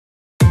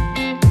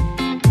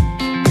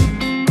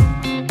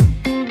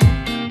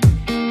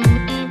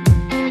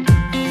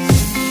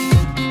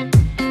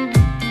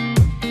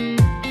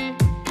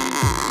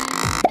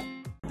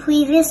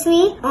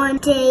Previously on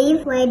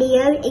Dave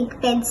Radio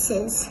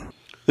Expenses.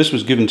 This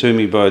was given to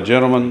me by a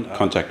gentleman,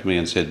 contacted me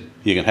and said,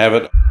 you can have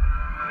it.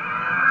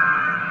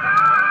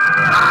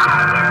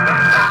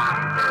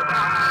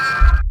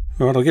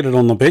 Right, I'll get it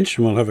on the bench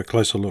and we'll have a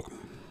closer look.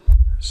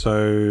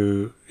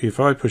 So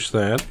if I push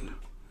that,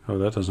 oh,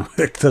 that doesn't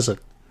work, does it?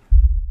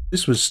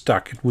 This was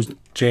stuck, it was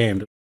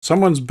jammed.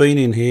 Someone's been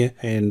in here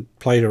and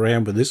played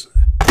around with this.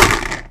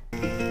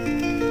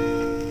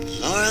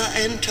 Laura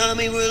and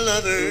Tommy were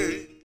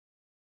lovers.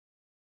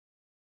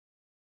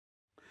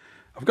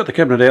 I've got the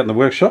cabinet out in the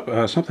workshop.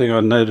 Something I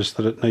noticed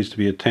that it needs to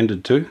be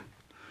attended to.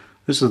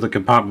 This is the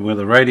compartment where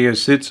the radio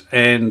sits,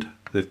 and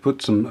they've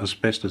put some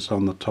asbestos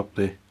on the top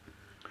there.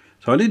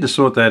 So I need to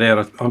sort that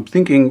out. I'm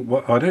thinking,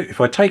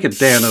 if I take it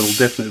down, it'll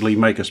definitely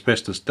make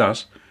asbestos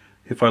dust.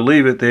 If I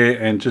leave it there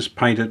and just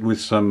paint it with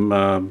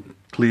some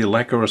clear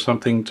lacquer or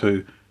something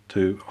to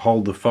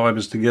hold the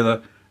fibres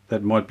together,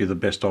 that might be the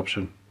best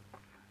option.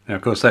 Now,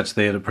 of course, that's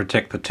there to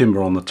protect the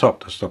timber on the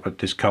top, to stop it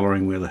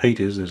discolouring where the heat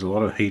is. There's a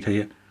lot of heat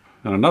here.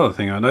 And another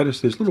thing I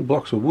noticed, there's little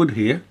blocks of wood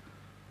here,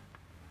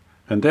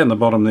 and down the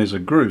bottom there's a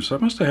groove. So I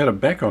must have had a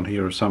back on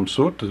here of some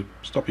sort to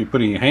stop you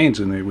putting your hands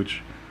in there,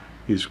 which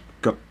is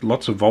got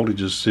lots of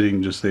voltages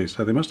sitting just there.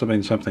 So there must have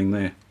been something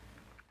there.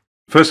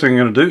 First thing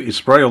I'm going to do is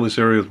spray all this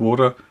area with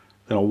water.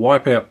 Then I'll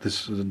wipe out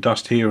this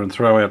dust here and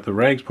throw out the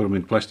rags, put them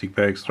in plastic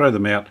bags, throw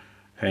them out,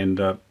 and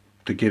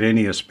to get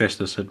any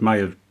asbestos that may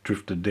have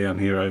drifted down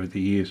here over the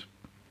years.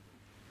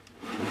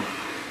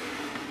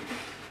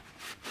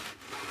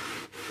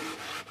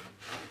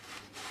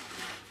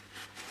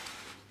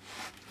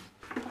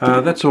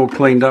 That's all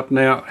cleaned up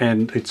now,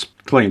 and it's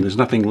clean. There's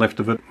nothing left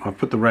of it. I've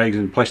put the rags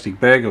in a plastic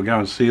bag. I'll go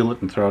and seal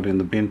it and throw it in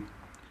the bin.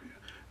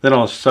 Then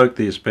I'll soak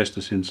the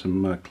asbestos in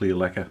some clear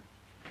lacquer.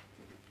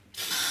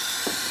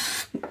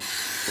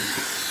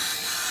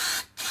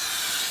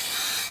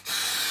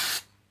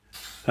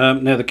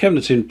 Now the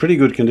cabinet's in pretty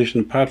good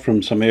condition, apart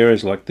from some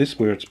areas like this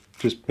where it's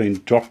just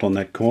been dropped on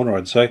that corner,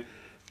 I'd say.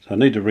 So I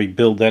need to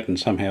rebuild that and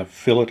somehow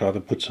fill it, either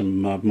put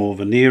some more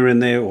veneer in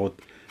there or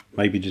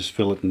maybe just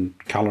fill it and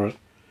colour it.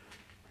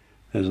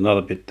 There's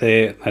another bit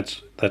there,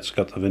 that's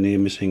got the veneer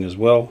missing as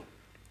well.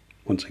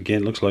 Once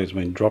again, looks like it's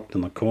been dropped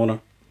in the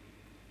corner.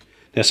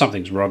 Now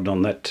something's rubbed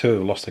on that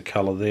too, lost the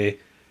colour there.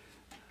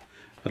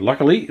 But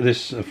luckily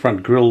this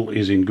front grille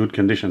is in good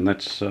condition.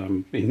 That's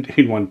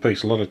in one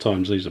piece. A lot of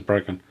times these are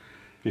broken.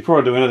 Before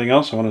I do anything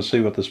else, I want to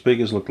see what the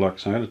speakers look like,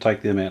 so I'm going to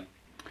take them out.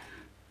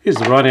 Here's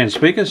the right hand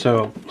speaker,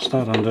 so I'll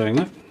start undoing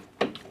that.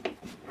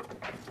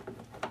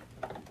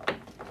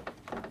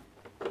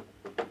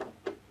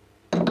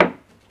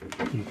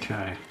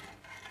 Okay,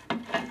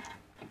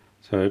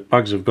 so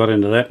bugs have got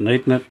into that and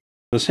eaten it.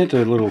 The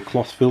centre little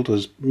cloth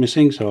filter's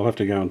missing, so I'll have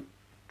to go and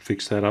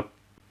fix that up.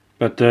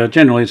 But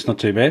generally it's not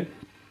too bad.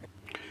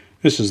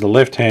 This is the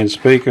left hand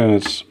speaker and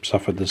it's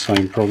suffered the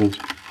same problems.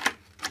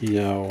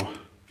 Yo.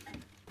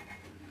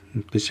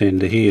 This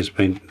end here has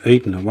been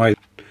eaten away.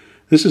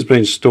 This has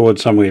been stored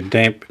somewhere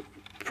damp,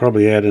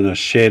 probably out in a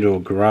shed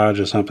or garage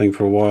or something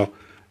for a while,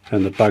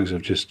 and the bugs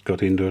have just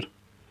got into it.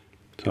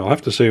 So I'll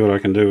have to see what I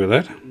can do with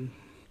that.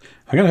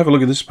 I'm going to have a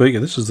look at this speaker.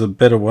 This is the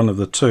better one of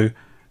the two.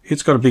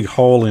 It's got a big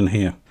hole in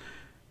here.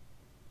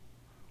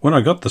 When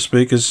I got the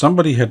speakers,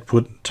 somebody had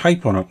put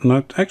tape on it, and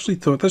I actually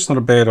thought that's not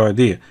a bad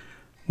idea.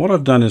 What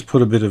I've done is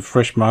put a bit of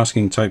fresh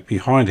masking tape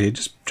behind here,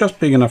 just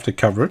big enough to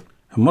cover it.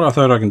 And what I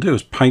thought I can do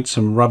is paint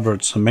some rubber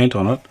and cement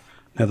on it.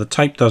 Now the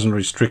tape doesn't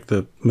restrict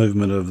the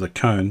movement of the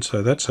cone,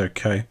 so that's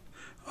okay.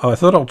 I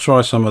thought I'll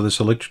try some of this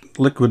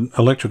liquid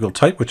electrical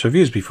tape, which I've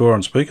used before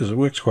on speakers. It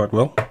works quite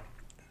well.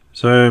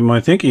 So my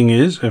thinking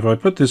is, if I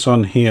put this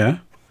on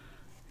here,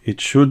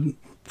 it should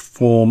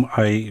form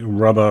a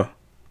rubber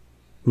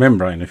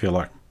membrane, if you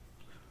like.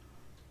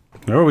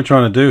 Now what we're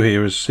trying to do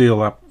here is seal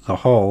up the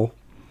hole.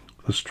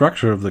 The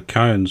structure of the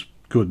cone's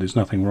good. There's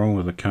nothing wrong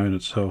with the cone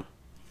itself.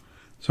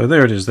 So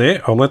there it is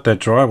there. I'll let that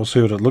dry. We'll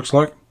see what it looks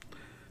like.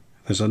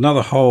 There's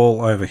another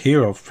hole over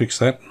here. I'll fix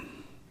that.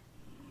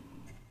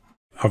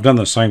 I've done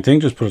the same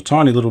thing. Just put a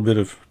tiny little bit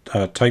of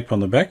tape on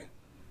the back.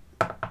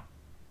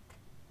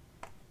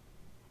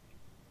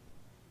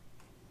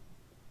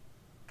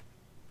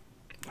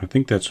 I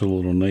think that's all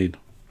it'll need.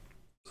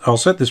 I'll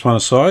set this one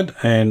aside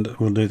and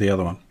we'll do the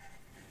other one.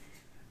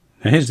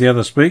 Now here's the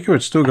other speaker.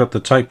 It's still got the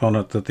tape on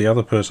it that the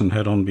other person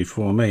had on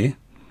before me.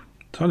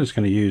 So I'm just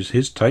going to use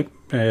his tape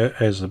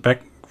as the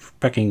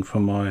backing for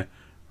my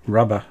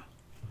rubber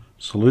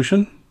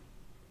solution.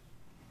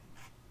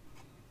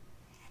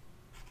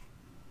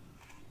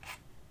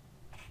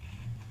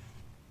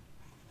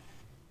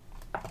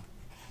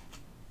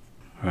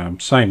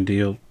 Same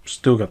deal,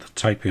 still got the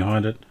tape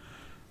behind it.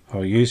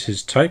 I'll use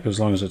his tape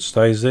as long as it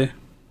stays there.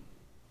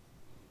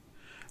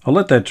 I'll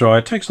let that dry.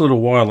 It takes a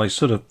little while. They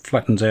sort of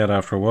flattens out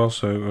after a while,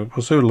 so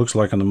we'll see what it looks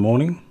like in the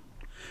morning.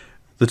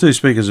 The two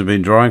speakers have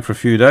been drying for a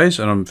few days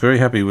and I'm very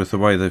happy with the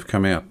way they've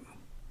come out.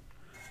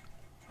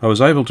 I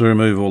was able to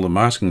remove all the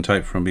masking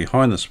tape from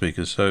behind the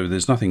speakers, so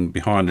there's nothing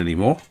behind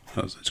anymore.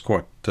 It's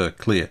quite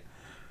clear.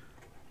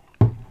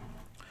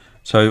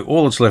 So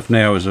all that's left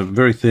now is a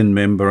very thin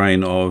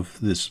membrane of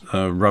this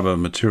rubber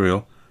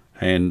material,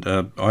 and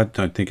I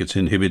don't think it's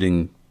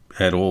inhibiting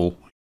at all.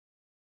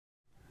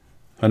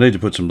 I need to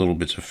put some little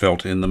bits of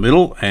felt in the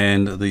middle,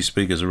 and these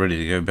speakers are ready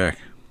to go back.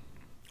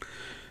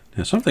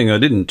 Now, something I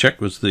didn't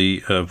check was the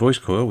voice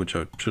coil, which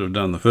I should have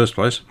done in the first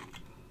place.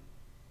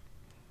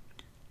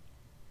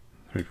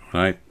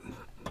 3.8,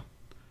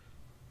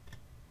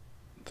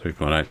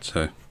 3.8,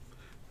 so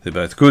they're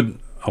both good.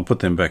 I'll put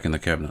them back in the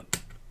cabinet.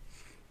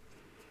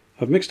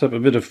 I've mixed up a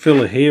bit of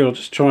filler here. I'll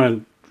just try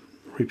and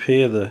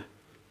repair the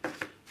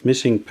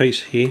missing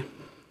piece here.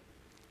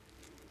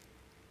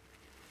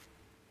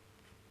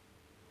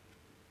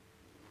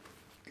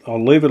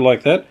 I'll leave it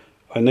like that.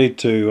 I need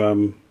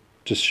to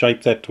just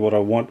shape that to what I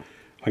want.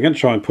 I'm going to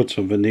try and put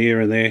some veneer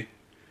in there.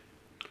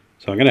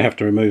 So I'm going to have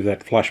to remove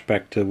that flush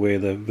back to where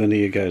the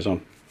veneer goes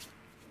on.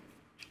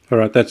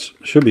 Alright, that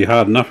should be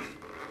hard enough.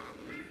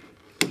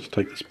 Let's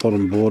take this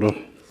bottom board off.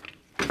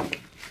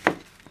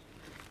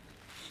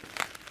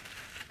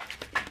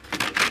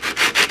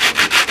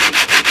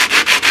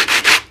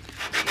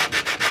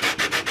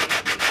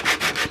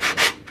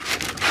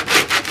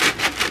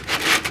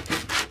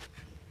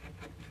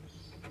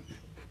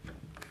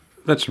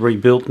 That's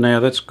rebuilt now,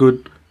 that's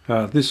good.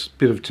 This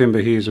bit of timber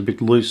here is a bit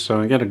loose,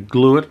 so I'm going to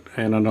glue it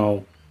and then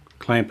I'll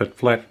clamp it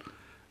flat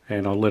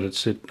and I'll let it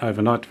sit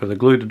overnight for the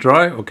glue to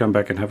dry. I'll come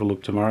back and have a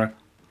look tomorrow.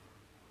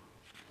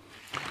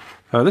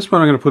 This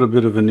one I'm going to put a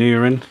bit of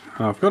veneer in.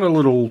 I've got a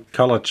little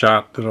colour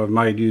chart that I've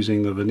made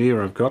using the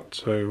veneer I've got,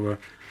 so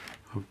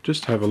I'll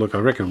just have a look. I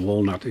reckon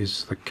walnut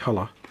is the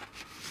colour.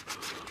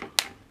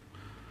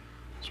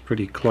 It's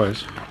pretty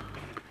close.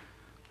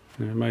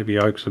 Maybe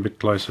oak's a bit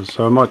closer,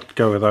 so I might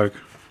go with oak.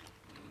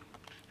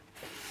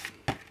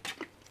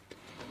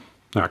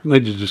 Now, I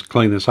need to just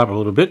clean this up a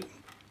little bit.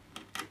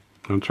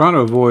 I'm trying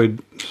to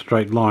avoid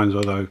straight lines,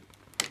 although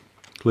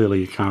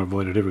clearly you can't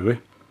avoid it everywhere.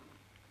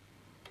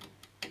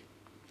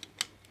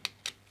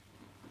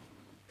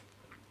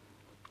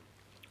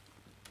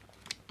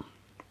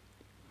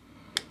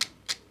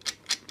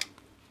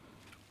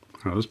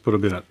 I'll just put a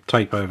bit of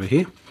tape over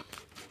here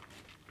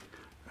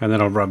and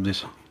then I'll rub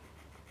this.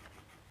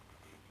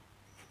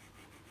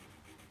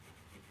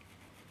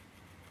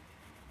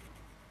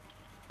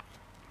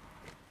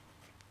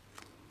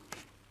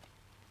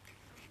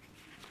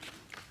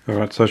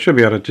 Alright, so I should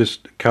be able to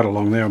just cut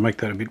along there. I'll make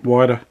that a bit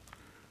wider.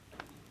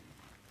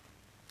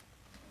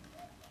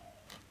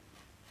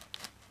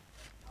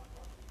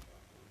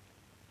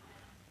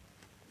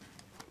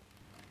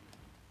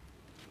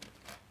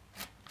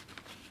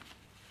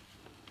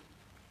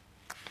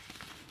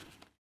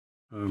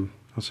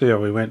 I'll see how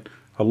we went.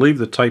 I'll leave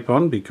the tape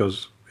on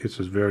because this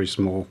is very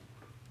small.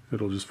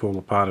 It'll just fall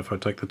apart if I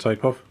take the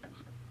tape off.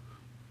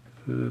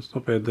 It's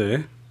not bad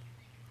there.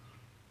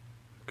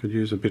 Could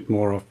use a bit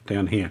more off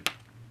down here.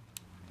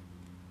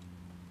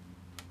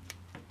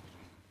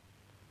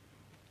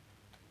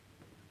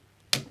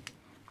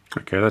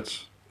 Okay,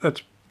 that's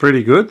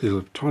pretty good. There's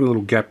a tiny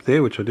little gap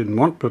there which I didn't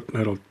want, but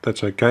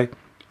that's okay.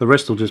 The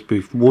rest will just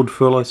be wood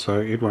filler, so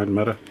it won't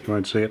matter. You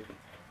won't see it.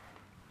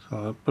 So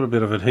I'll put a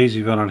bit of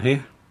adhesive on it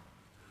here.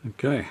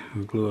 Okay,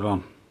 I'll glue it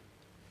on.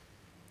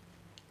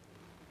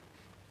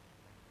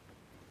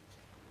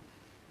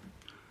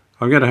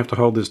 I'm going to have to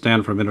hold this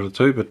down for a minute or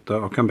two, but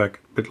I'll come back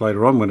a bit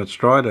later on when it's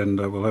dried and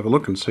we'll have a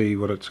look and see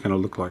what it's going to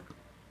look like.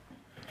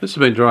 This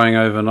has been drying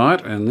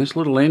overnight and this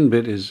little end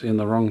bit is in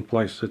the wrong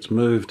place. It's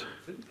moved.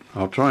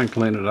 I'll try and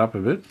clean it up a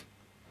bit.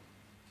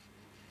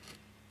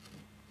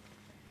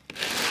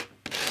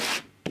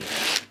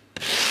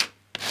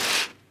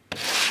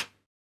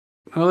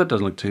 Oh, that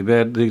doesn't look too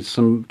bad. There's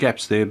some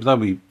gaps there, but they'll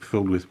be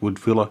filled with wood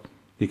filler.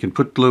 You can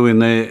put glue in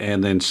there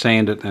and then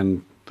sand it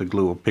and the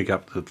glue will pick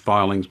up the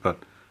filings, but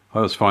I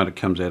always find it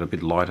comes out a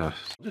bit lighter.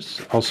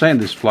 I'll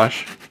sand this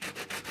flush.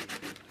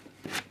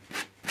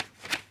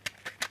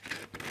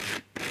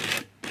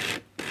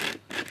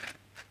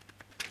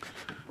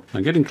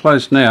 I'm getting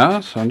close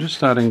now, so I'm just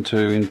starting to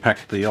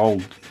impact the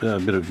old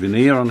bit of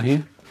veneer on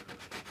here.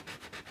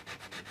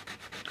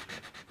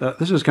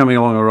 This is coming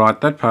along alright.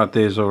 That part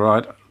there is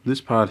alright. This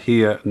part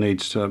here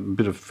needs a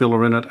bit of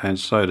filler in it, and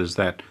so does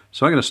that.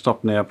 So I'm going to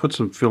stop now, put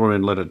some filler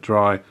in, let it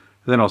dry,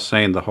 then I'll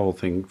sand the whole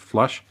thing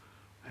flush,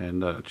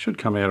 and it should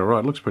come out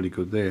alright. It looks pretty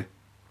good there.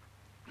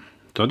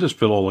 So I'll just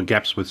fill all the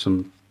gaps with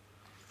some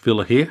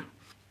filler here,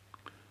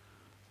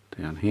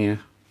 down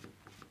here.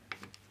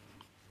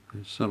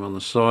 There's some on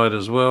the side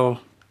as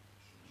well.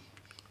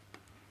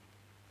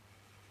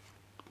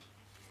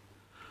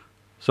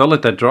 So I'll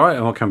let that dry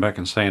and I'll come back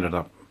and sand it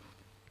up.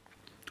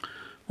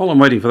 While I'm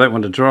waiting for that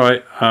one to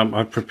dry,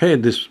 I've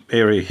prepared this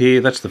area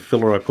here. That's the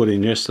filler I put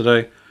in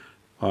yesterday.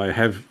 I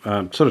have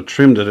sort of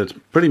trimmed it. It's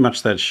pretty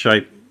much that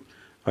shape.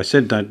 I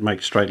said don't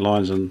make straight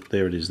lines, and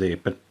there it is there.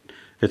 But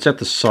it's at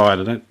the side.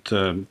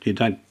 You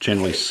don't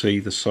generally see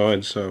the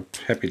side, so I'm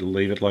happy to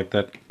leave it like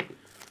that.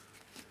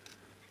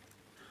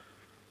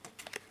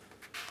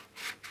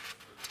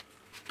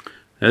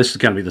 Now, this is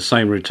going to be the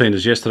same routine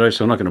as yesterday,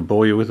 so I'm not going to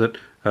bore you with it.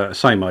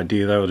 Same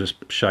idea though, I'll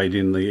just shade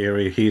in the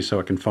area here so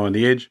I can find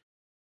the edge.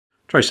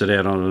 trace it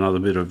out on another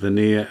bit of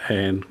veneer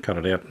and cut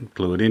it out and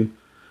glue it in.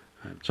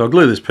 So I'll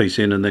glue this piece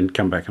in and then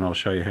come back and I'll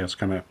show you how it's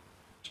come out.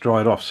 It's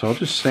dried off, so I'll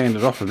just sand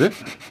it off a bit.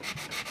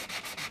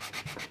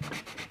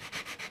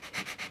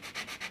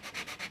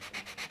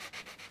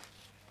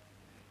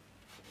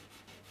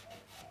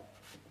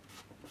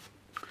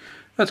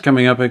 That's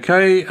coming up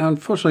okay.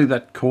 Unfortunately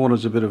that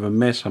corner's a bit of a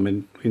mess. I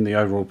mean, in the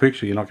overall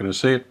picture you're not going to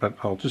see it, but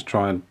I'll just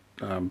try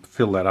and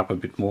fill that up a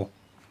bit more.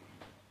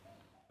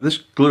 This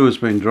glue has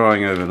been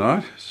drying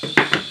overnight,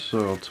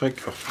 so I'll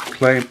take off the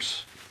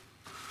clamps.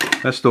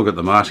 That's still got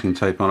the masking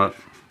tape on it.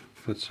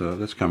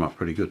 That's come up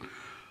pretty good.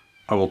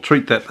 I will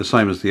treat that the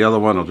same as the other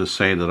one. I'll just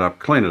sand it up,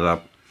 clean it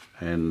up,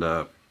 and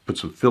put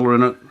some filler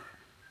in it,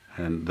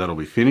 and that'll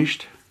be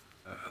finished.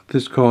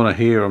 This corner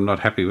here I'm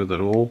not happy with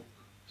at all,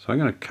 so I'm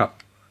going to cut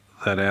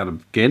that out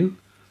again,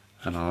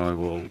 and I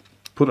will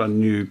put a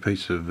new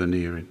piece of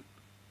veneer in.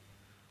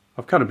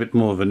 I've cut a bit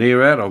more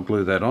veneer out. I'll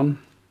glue that on.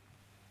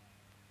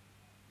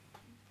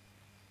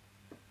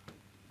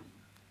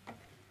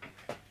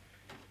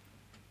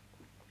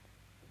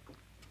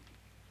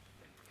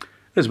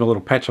 There's my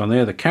little patch on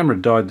there. The camera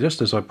died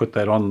just as I put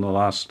that on in the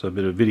last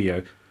bit of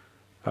video.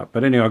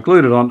 But anyway, I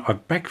glued it on.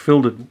 I've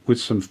backfilled it with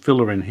some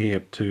filler in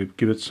here to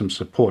give it some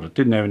support. It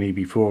didn't have any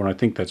before, and I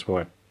think that's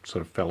why it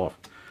sort of fell off.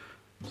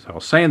 So I'll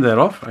sand that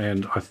off,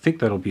 and I think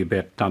that'll be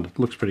about done. It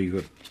looks pretty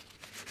good.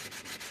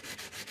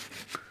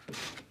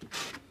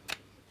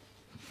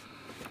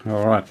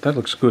 Alright, that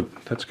looks good.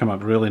 That's come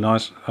up really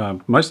nice.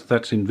 Most of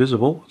that's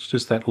invisible. It's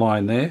just that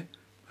line there.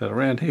 But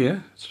around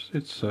here,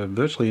 it's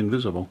virtually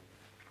invisible.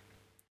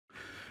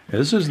 Now,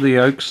 this is the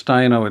oak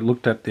stain I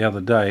looked at the other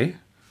day,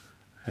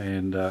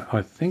 and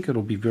I think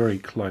it'll be very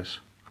close.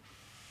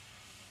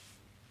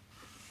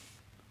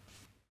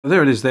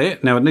 There it is there.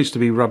 Now it needs to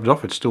be rubbed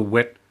off. It's still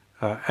wet.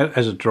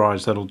 As it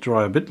dries, that'll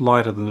dry a bit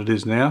lighter than it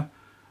is now.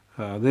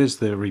 There's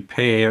the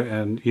repair,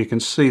 and you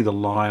can see the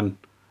line.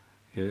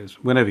 Yes,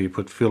 whenever you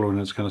put filler in,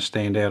 it's going to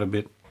stand out a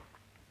bit.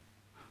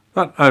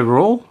 But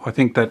overall, I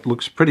think that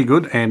looks pretty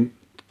good, and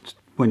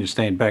when you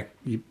stand back,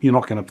 you're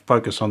not going to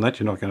focus on that.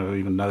 You're not going to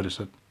even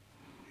notice it.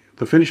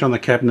 The finish on the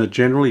cabinet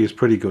generally is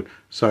pretty good.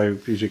 So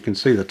as you can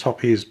see, the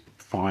top here is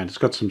fine. It's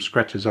got some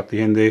scratches up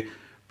the end there,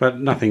 but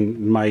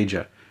nothing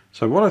major.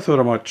 So what I thought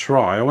I might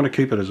try, I want to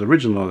keep it as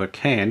original as I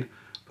can,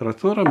 but I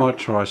thought I might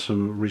try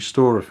some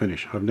Restorer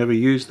finish. I've never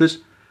used this.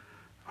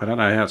 I don't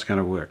know how it's going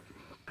to work.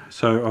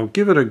 So I'll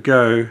give it a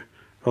go.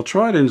 I'll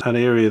try it in an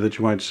area that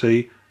you won't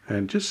see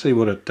and just see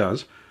what it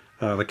does.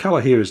 The colour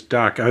here is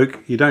dark oak.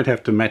 You don't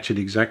have to match it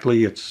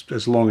exactly. It's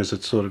as long as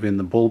it's sort of in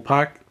the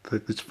ballpark,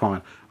 it's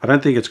fine. I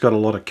don't think it's got a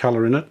lot of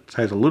colour in it. It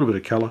has a little bit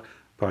of colour,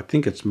 but I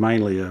think it's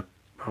mainly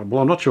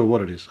well, I'm not sure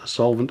what it is. A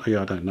solvent?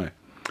 Yeah, I don't know.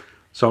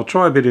 So I'll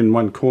try a bit in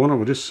one corner.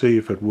 We'll just see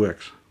if it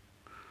works.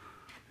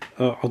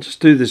 I'll just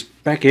do this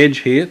back edge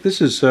here.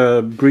 This is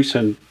grease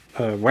and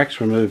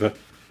wax remover.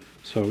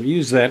 So I'll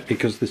use that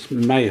because this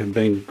may have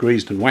been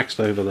greased and waxed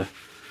over the,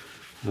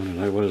 I don't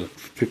know, what is it,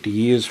 50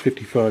 years,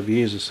 55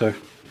 years or so.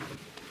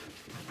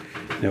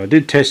 Now I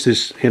did test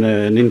this in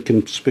an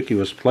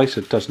inconspicuous place.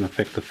 It doesn't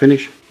affect the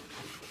finish.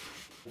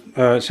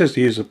 It says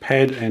to use a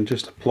pad and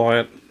just apply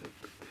it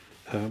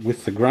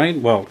with the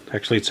grain. Well,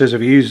 actually it says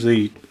if you use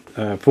the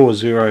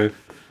 4-0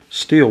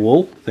 steel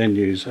wool, then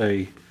use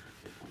a,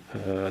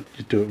 you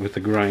do it with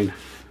the grain.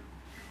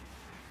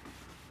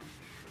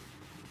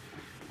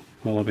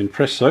 Well, I've been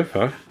pressed so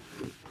far.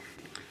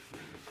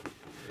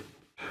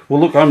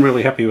 Well, look, I'm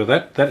really happy with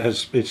that.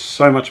 It's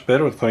so much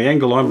better with the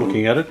angle I'm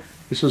looking at it.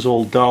 This is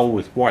all dull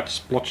with white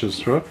splotches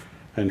through it,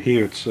 and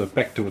here it's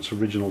back to its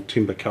original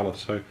timber colour.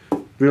 So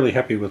really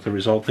happy with the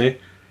result there.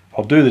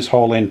 I'll do this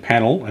whole end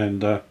panel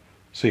and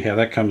see how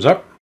that comes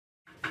up.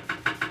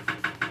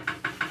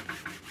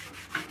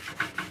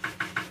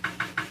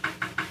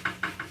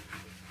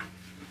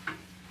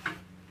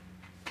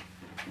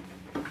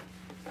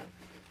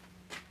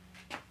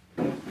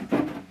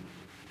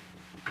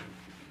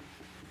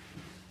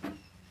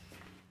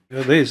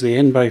 There's the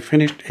end bay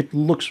finished. It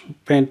looks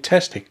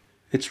fantastic.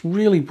 It's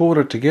really brought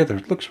it together.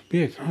 It looks,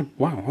 yeah,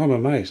 wow, I'm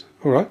amazed.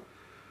 All right.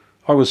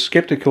 I was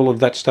skeptical of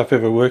that stuff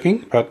ever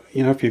working, but,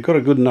 you know, if you've got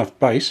a good enough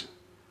base,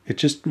 it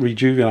just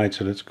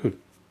rejuvenates it. It's good.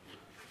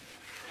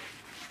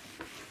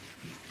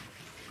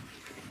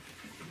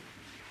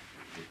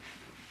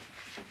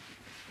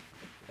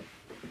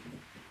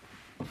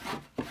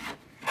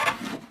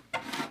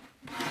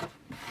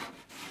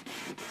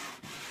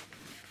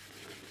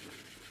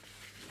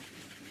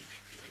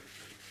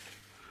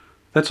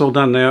 That's all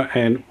done now,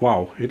 and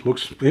wow, it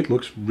looks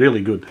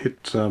really good.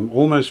 It's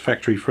almost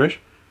factory fresh.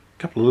 A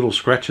couple of little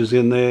scratches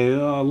in there.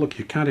 Oh, look,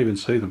 you can't even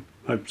see them.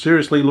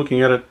 Seriously,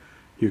 looking at it,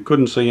 you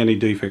couldn't see any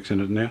defects in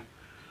it now.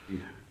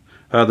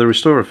 The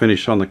Restorer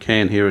finish on the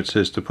can here, it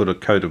says to put a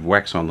coat of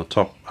wax on the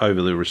top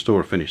over the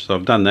Restorer finish. So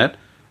I've done that,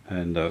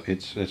 and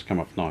it's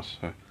come up nice.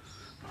 So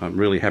I'm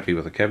really happy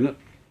with the cabinet.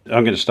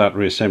 I'm going to start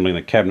reassembling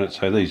the cabinet.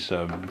 So these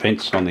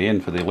vents on the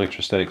end for the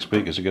electrostatic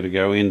speakers are going to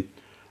go in.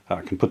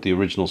 I can put the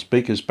original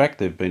speakers back.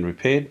 They've been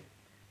repaired.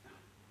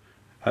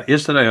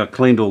 Yesterday I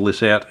cleaned all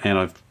this out and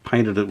I've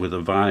painted it with a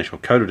varnish, or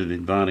coated it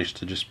in varnish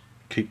to just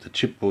keep the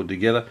chipboard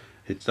together.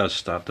 It does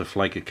start to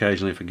flake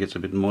occasionally if it gets a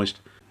bit moist.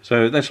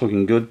 So that's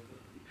looking good.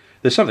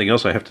 There's something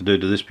else I have to do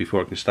to this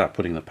before I can start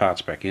putting the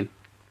parts back in.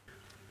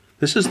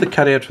 This is the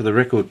cutout for the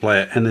record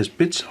player, and there's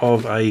bits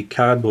of a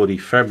cardboardy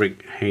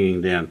fabric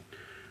hanging down.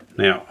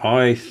 Now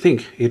I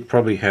think it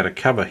probably had a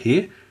cover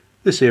here.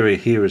 This area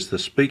here is the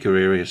speaker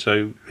area,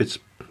 so it's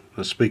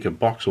a speaker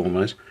box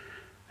almost.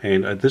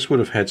 And this would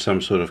have had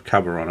some sort of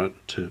cover on it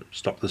to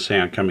stop the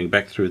sound coming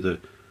back through the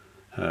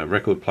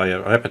record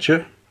player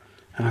aperture.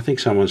 And I think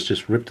someone's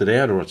just ripped it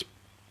out, or it's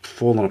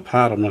fallen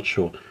apart, I'm not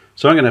sure.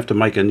 So I'm going to have to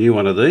make a new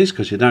one of these,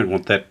 because you don't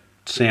want that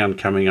sound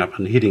coming up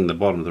and hitting the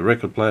bottom of the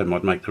record player. It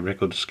might make the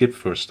record skip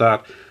for a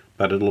start,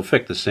 but it'll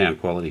affect the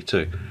sound quality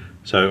too.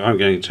 So I'm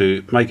going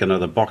to make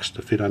another box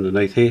to fit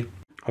underneath here.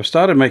 I've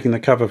started making the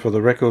cover for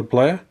the record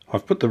player.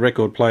 I've put the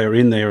record player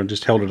in there and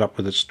just held it up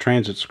with its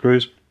transit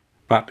screws.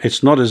 But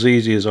it's not as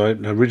easy as I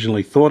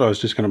originally thought. I was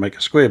just going to make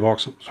a square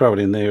box, throw it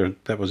in there, and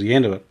that was the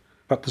end of it.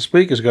 But the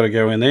speaker's got to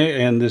go in there,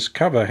 and this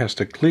cover has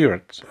to clear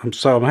it.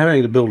 So I'm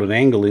having to build an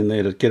angle in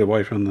there to get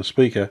away from the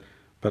speaker,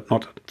 but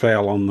not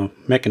foul on the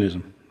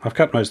mechanism. I've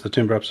cut most of the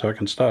timber up so I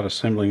can start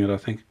assembling it, I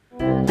think.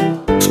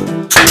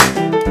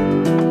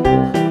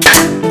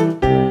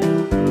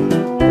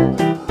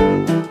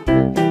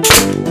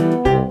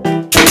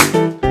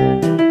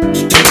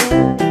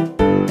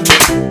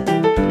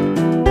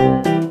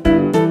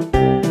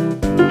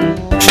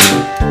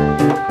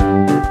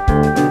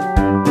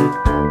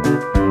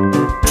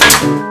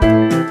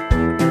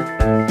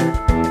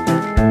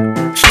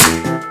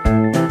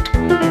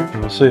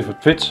 See if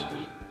it fits.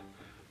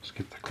 Let's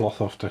get the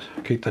cloth off to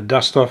keep the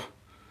dust off.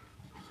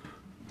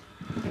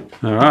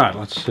 Alright,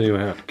 let's see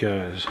how it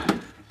goes.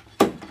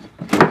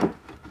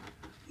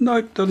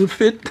 Nope, doesn't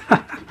fit.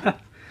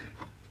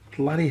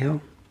 Bloody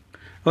hell.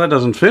 Well, that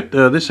doesn't fit.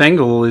 This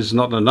angle is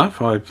not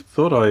enough. I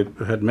thought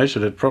I had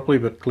measured it properly,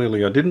 but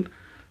clearly I didn't.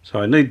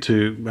 So I need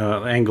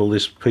to angle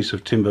this piece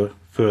of timber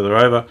further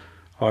over.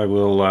 I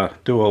will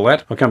do all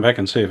that. I'll come back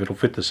and see if it'll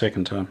fit the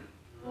second time.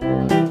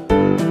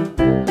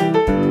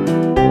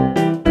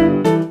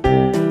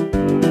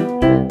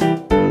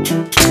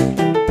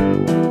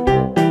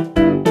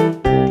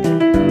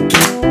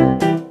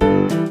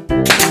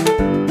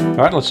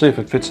 Alright, let's see if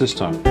it fits this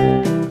time.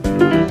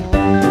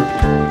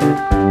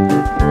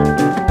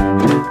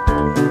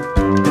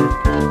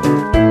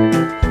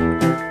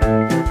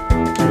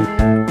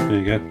 There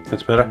you go,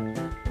 that's better.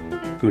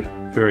 Good,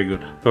 very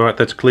good. Alright,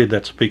 that's cleared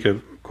that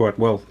speaker quite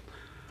well.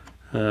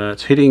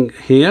 It's hitting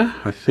here,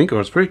 I think,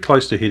 or it's very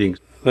close to hitting.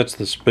 That's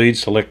the speed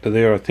selector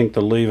there. I think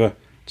the lever,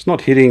 it's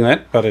not hitting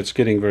that, but it's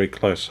getting very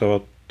close. So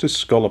I'll just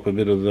scallop a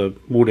bit of the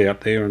wood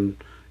out there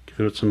and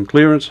give it some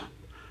clearance.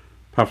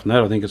 Apart from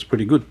that, I think it's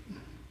pretty good.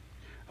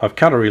 I've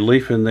cut a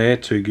relief in there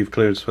to give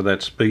clearance for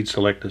that speed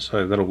selector,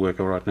 so that'll work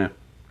all right now.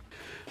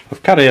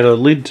 I've cut out a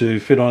lid to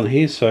fit on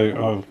here, so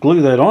I'll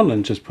glue that on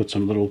and just put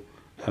some little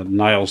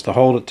nails to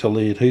hold it till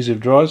the adhesive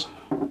dries.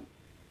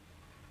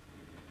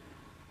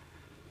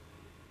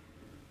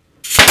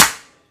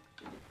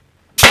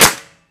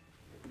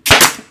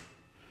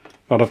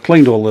 But I've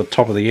cleaned all the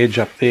top of the edge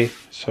up there,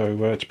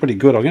 so it's pretty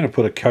good. I'm going to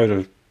put a coat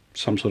of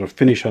some sort of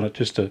finish on it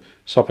just to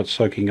stop it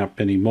soaking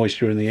up any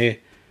moisture in the air.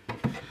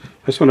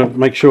 I just want to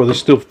make sure this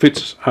still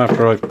fits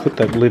after I put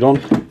that lid on.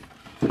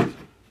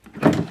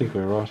 I think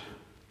we're right.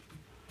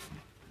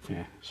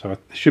 Yeah, so there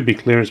should be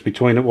clearance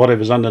between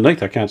whatever's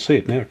underneath. I can't see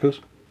it now, of course.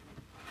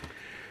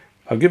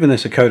 I've given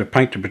this a coat of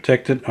paint to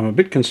protect it. I'm a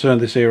bit concerned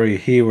this area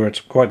here, where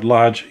it's quite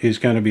large, is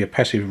going to be a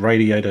passive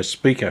radiator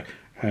speaker.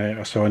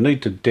 So I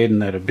need to deaden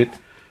that a bit.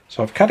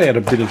 So I've cut out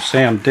a bit of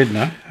sound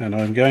deadener, and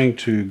I'm going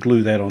to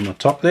glue that on the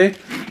top there.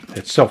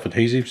 It's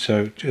self-adhesive,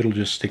 so it'll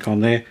just stick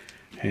on there.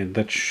 And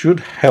that should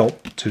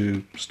help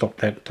to stop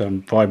that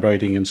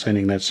vibrating and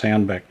sending that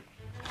sound back.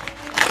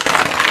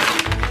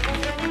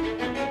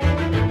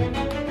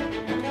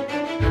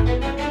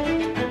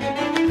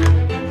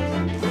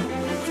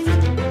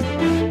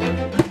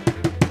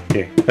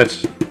 Yeah,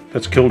 that's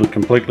killed it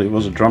completely. It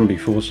was a drum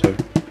before, so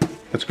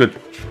that's good.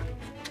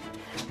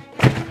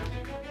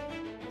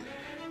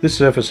 This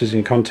surface is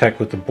in contact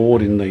with the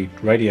board in the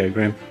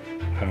radiogram.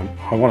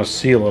 I want to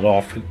seal it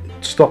off.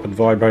 Stop it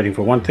vibrating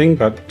for one thing,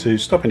 but to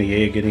stop any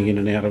air getting in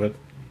and out of it.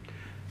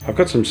 I've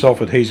got some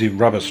self-adhesive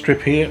rubber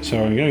strip here,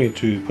 so I'm going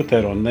to put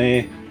that on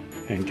there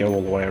and go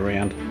all the way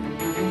around.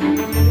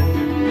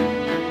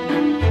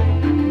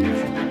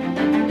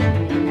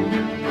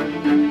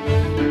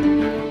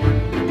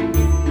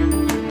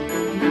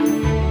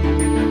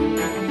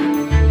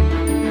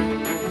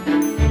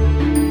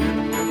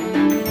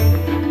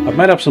 I've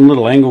made up some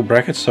little angle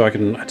brackets so I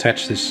can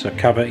attach this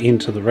cover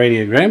into the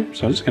radiogram,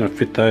 so I'm just going to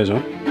fit those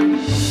on.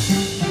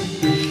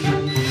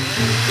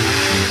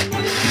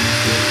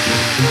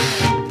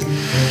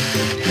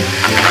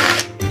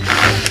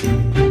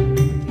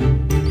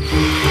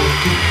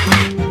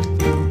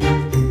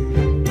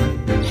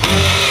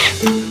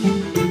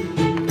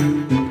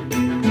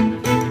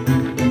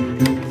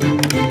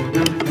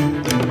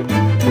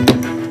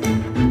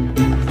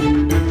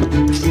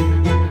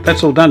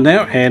 that's all done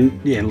now,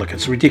 and yeah, look,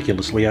 it's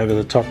ridiculously over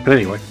the top, but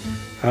anyway,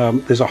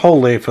 there's a hole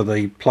there for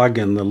the plug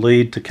and the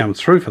lead to come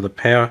through for the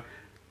power.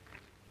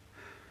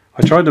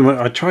 I tried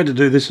to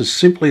do this as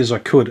simply as I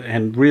could,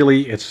 and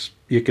really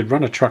you could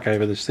run a truck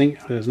over this thing,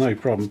 there's no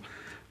problem.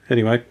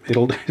 Anyway,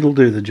 it'll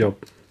do the job.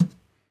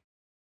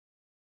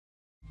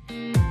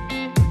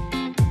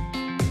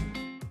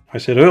 I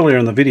said earlier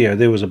in the video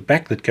there was a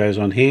back that goes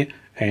on here,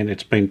 and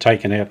it's been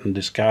taken out and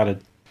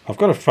discarded. I've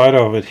got a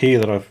photo of it here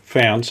that I've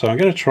found, so I'm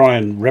going to try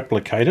and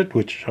replicate it,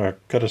 which I've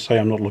got to say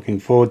I'm not looking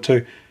forward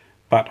to,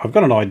 but I've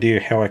got an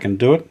idea how I can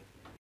do it.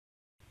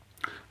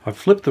 I've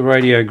flipped the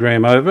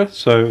radiogram over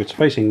so it's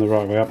facing the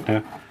right way up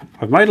now.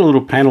 I've made a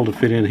little panel to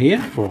fit in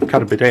here, or I've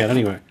cut a bit out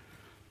anyway.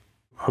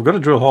 I've got to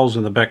drill holes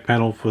in the back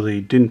panel for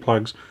the DIN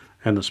plugs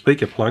and the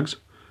speaker plugs.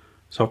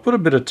 So I've put a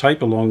bit of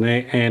tape along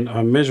there, and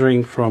I'm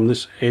measuring from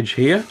this edge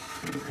here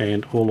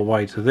and all the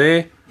way to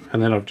there,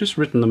 and then I've just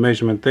written the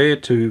measurement there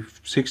to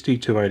 60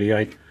 to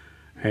 88,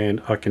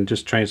 and I can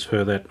just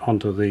transfer that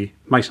onto the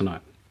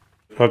masonite.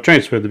 I've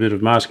transferred the bit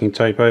of masking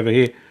tape over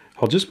here.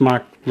 I'll just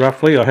mark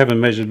roughly, I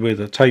haven't measured where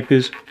the tape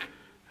is,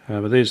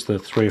 but there's the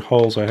 3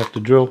 holes I have to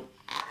drill.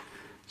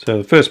 So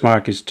the first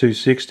mark is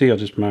 260, I'll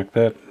just mark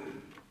that,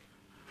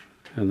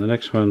 and the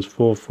next one's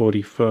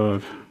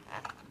 445.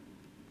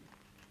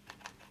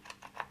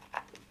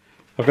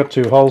 I've got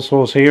 2 hole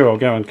saws here. I'll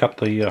go and cut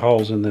the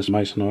holes in this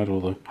masonite, or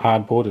the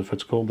hardboard if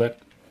it's called that.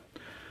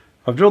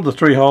 I've drilled the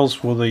 3 holes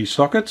for the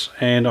sockets,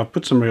 and I've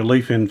put some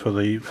relief in for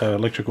the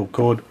electrical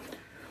cord.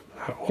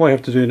 All I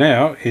have to do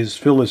now is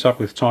fill this up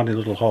with tiny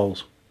little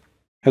holes.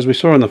 As we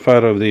saw in the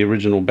photo of the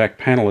original back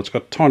panel, it's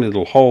got tiny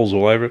little holes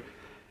all over it,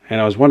 and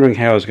I was wondering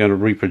how I was going to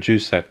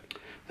reproduce that.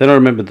 Then I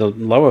remembered the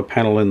lower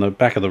panel in the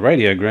back of the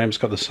radiogram's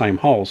got the same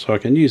hole, so I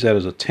can use that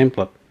as a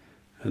template.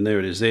 And there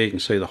it is there, you can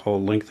see the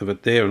whole length of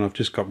it there, and I've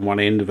just got one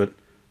end of it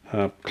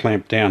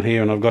clamped down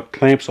here, and I've got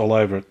clamps all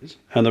over it.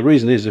 And the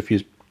reason is, if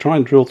you try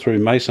and drill through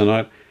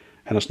masonite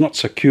and it's not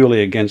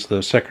securely against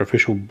the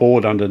sacrificial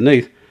board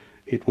underneath,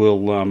 it will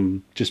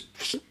just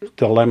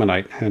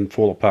delaminate and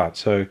fall apart.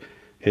 So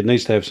it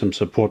needs to have some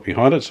support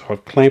behind it, so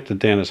I've clamped it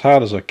down as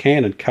hard as I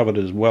can and covered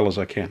it as well as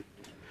I can.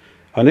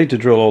 I need to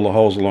drill all the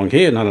holes along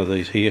here, none of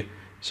these here,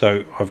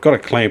 so I've got a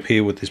clamp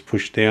here with this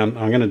push down.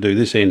 I'm going to do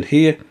this end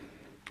here.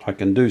 I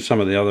can do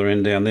some of the other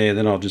end down there,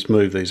 then I'll just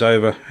move these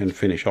over and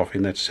finish off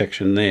in that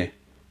section there.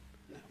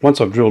 Once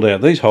I've drilled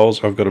out these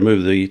holes, I've got to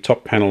move the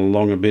top panel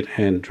along a bit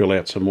and drill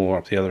out some more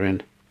up the other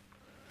end.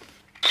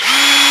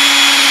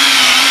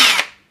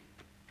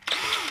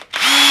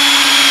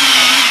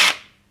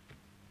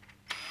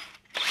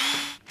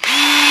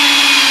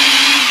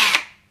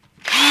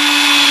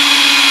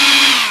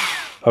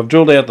 I've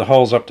drilled out the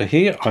holes up to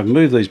here. I've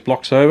moved these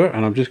blocks over,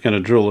 and I'm just going to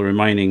drill the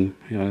remaining,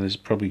 there's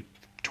probably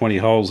 20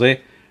 holes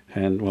there,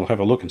 and we'll have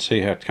a look and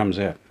see how it comes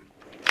out.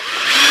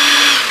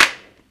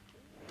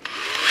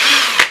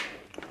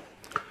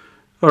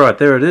 Alright,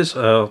 there it is.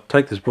 I'll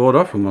take this board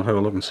off and we'll have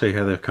a look and see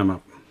how they've come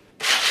up.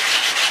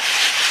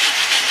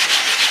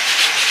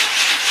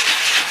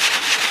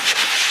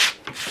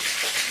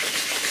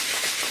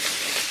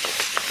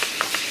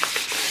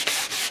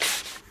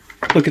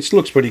 Look, it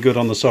looks pretty good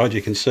on the side,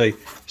 you can see.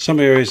 Some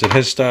areas it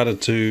has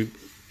started to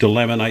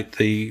delaminate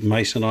the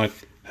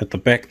masonite at the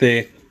back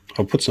there.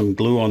 I'll put some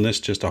glue on this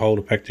just to hold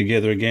it back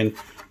together again,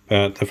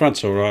 but the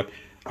front's alright.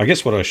 I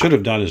guess what I should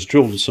have done is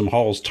drilled some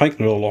holes,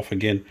 taken it all off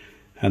again,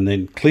 and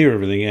then clear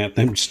everything out,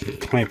 then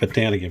just clamp it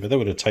down again, but that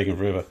would have taken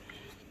forever.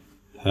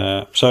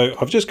 So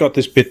I've just got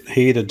this bit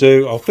here to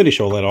do. I'll finish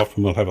all that off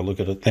and we'll have a look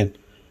at it then.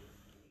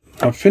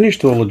 I've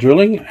finished all the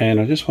drilling, and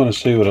I just want to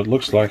see what it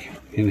looks like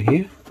in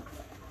here.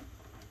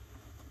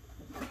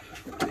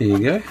 There you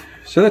go.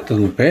 So that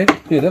doesn't look bad.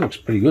 Yeah, that looks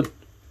pretty good.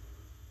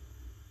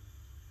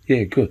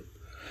 Yeah, good.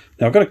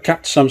 Now I've got to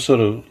cut some sort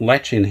of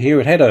latch in here.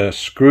 It had a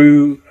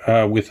screw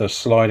with a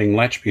sliding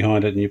latch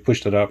behind it, and you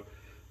pushed it up,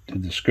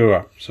 did the screw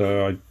up.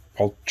 So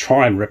I'll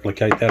try and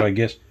replicate that, I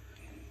guess.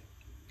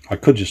 I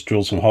could just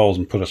drill some holes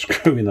and put a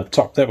screw in the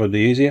top. That would be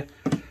easier.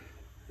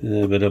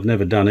 But I've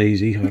never done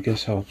easy. I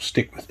guess I'll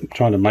stick with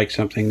trying to make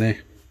something there.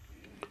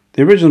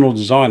 The original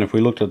design, if we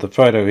looked at the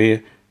photo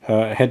here,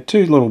 had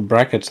 2 little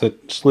brackets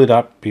that slid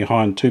up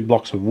behind 2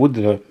 blocks of wood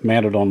that are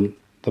mounted on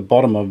the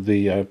bottom of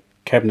the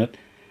cabinet,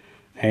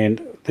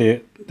 and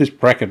this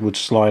bracket would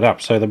slide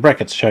up, so the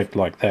bracket's shaped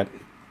like that.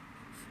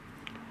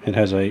 It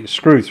has a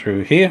screw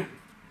through here,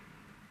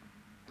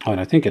 and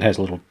I think it has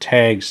a little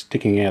tag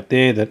sticking out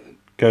there that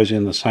goes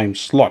in the same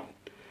slot,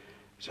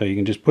 so you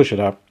can just push it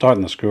up,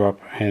 tighten the screw up,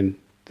 and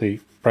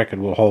the bracket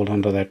will hold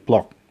onto that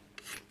block.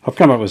 I've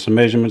come up with some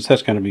measurements.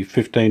 That's going to be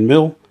 15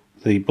 mil.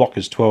 The block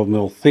is 12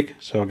 mil thick,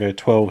 so I'll go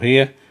 12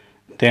 here.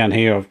 Down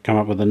here I've come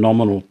up with a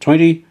nominal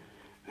 20,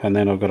 and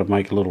then I've got to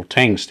make a little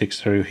tang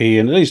sticks through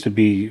here, and it needs to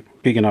be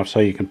big enough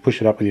so you can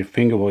push it up with your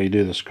finger while you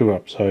do the screw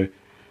up. So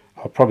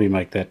I'll probably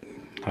make that,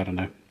 I don't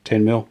know,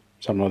 10 mil,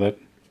 something like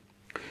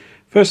that.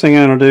 First thing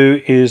I'm going to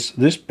do is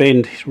this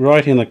bend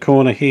right in the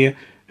corner here.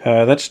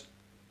 That's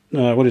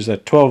what is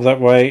that, 12 that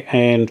way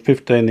and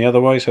 15 the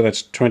other way, so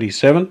that's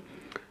 27.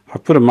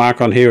 I've put a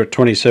mark on here at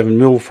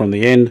 27mm from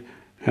the end,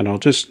 and I'll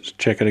just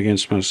check it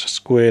against my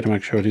square to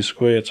make sure it is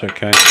square. It's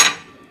okay.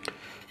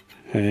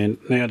 And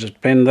now just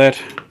bend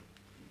that.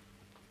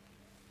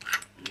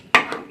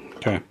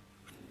 Okay.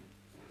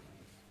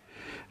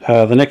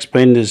 The next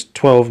bend is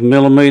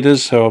 12mm,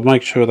 so I'll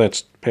make sure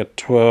that's about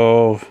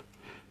 12.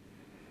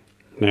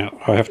 Now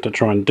I have to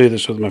try and do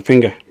this with my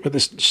finger, but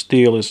this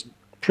steel is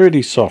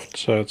pretty soft,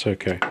 so it's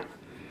okay.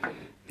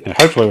 Now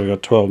hopefully we've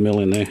got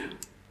 12mm in there.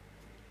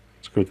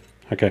 It's good.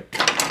 Okay.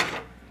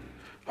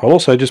 I'll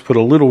also just put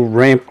a little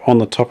ramp on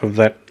the top of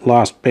that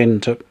last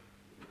bend to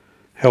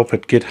help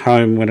it get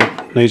home when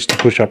it needs to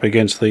push up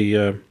against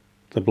the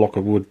block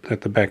of wood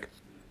at the back.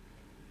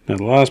 Now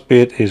the last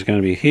bit is going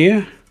to be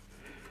here.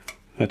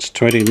 That's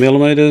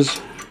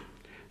 20mm.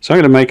 So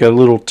I'm going to make a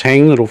little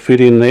tang that'll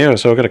fit in there,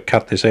 so I've got to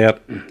cut this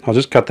out. I'll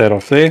just cut that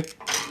off there,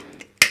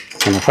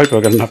 and I hope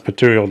I've got enough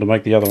material to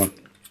make the other one.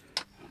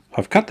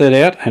 I've cut that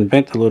out and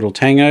bent the little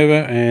tang over,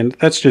 and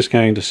that's just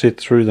going to sit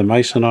through the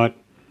masonite,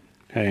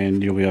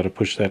 and you'll be able to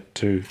push that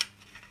to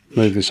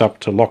move this up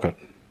to lock it.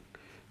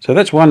 So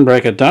that's one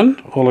bracket done.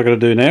 All I've got to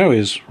do now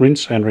is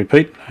rinse and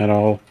repeat, and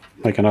I'll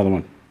make another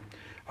one.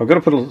 I've got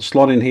to put a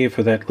slot in here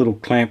for that little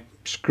clamp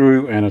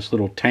screw and its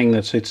little tang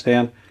that sits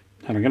down,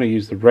 and I'm going to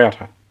use the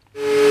router.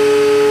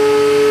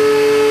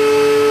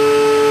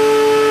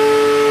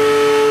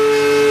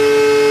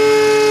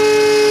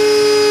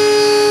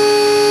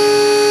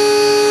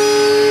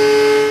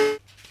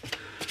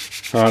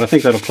 Alright, I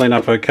think that'll clean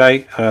up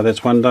okay.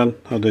 That's one done.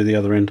 I'll do the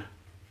other end.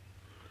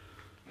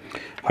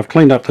 I've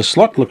cleaned up the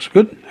slot, looks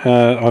good.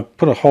 I've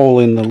put a hole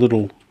in the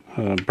little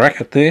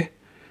bracket there.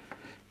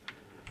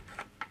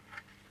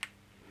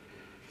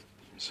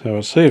 So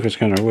I'll see if it's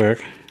going to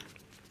work.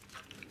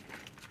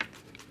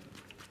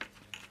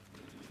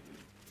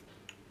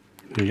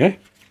 There you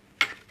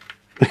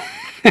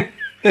go.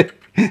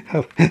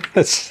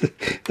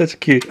 That's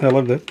cute. I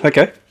love that.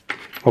 Okay,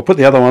 I'll put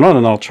the other one on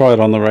and I'll try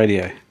it on the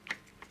radio.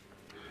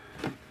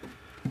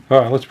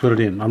 Alright, let's put it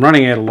in. I'm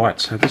running out of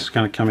light, so this is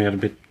going to come out a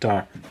bit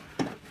dark.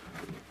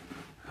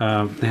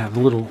 Now the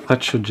little,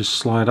 that should just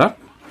slide up.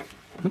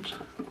 Oops.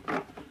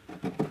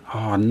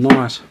 Oh,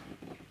 nice.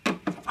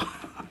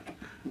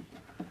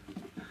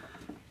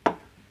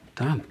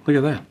 Done. Look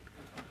at that.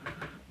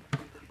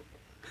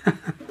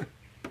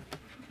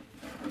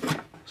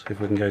 See if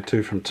we can go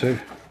 2 from 2.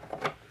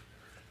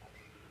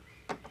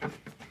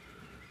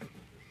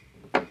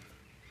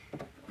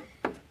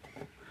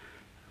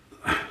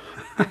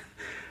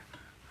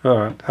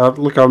 Alright,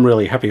 look, I'm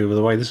really happy with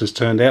the way this has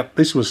turned out.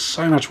 This was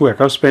so much work.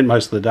 I've spent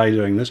most of the day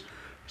doing this,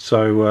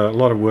 so a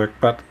lot of work,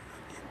 but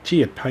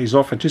gee, it pays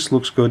off. It just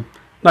looks good.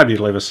 Nobody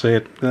will ever see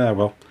it. Ah,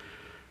 well.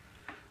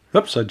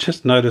 Oops, I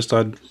just noticed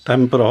I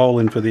haven't put a hole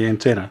in for the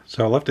antenna,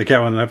 so I'll have to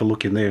go in and have a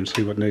look in there and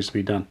see what needs to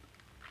be done.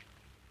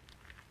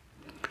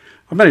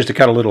 I managed to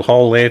cut a little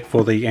hole there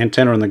for the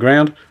antenna in the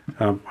ground.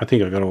 I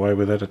think I got away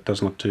with it. It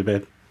doesn't look too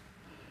bad.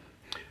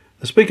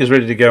 The speaker's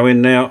ready to go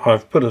in now.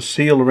 I've put a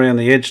seal around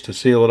the edge to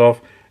seal it off,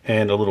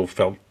 and a little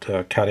felt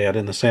cut out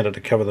in the center to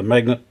cover the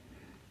magnet.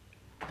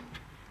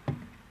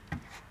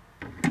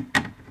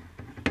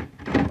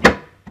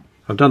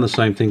 I've done the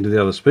same thing to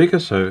the other speaker,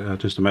 so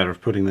just a matter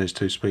of putting these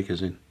 2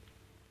 speakers in.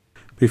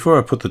 Before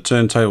I put the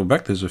turntable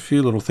back, there's a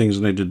few little things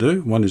I need to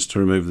do. One is to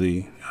remove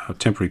the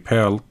temporary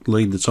power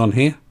lead that's on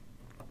here.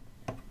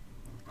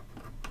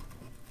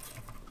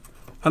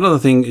 Another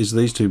thing is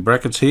these 2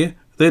 brackets here.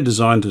 They're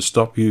designed to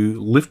stop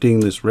you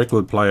lifting this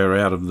record player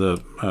out of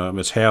the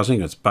its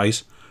housing, its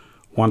base.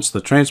 Once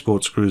the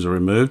transport screws are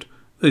removed,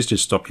 these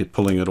just stop you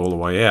pulling it all the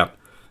way out.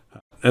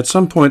 At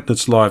some point in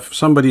its life,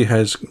 somebody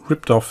has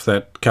ripped off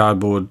that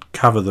cardboard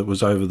cover that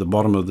was over the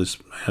bottom of this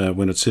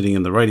when it's sitting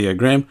in the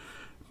radiogram,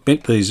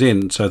 bent these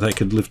in so they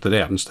could lift it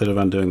out instead of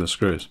undoing the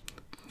screws.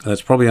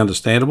 That's probably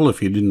understandable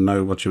if you didn't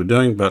know what you were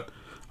doing, but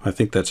I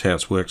think that's how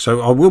it's worked.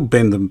 So I will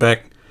bend them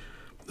back.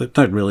 They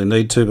don't really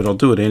need to, but I'll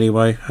do it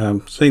anyway.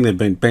 Seeing they've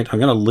been bent, I'm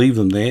going to leave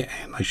them there,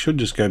 and they should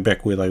just go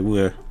back where they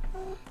were.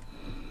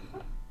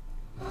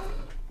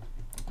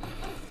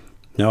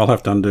 Now I'll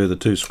have to undo the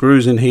 2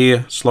 screws in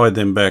here, slide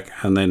them back,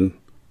 and then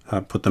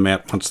put them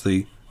out once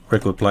the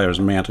record player is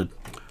mounted.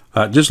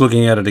 Just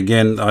looking at it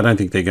again, I don't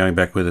think they're going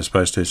back where they're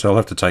supposed to, so I'll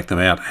have to take them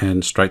out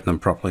and straighten them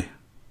properly.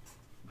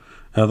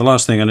 The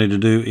last thing I need to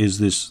do is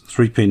this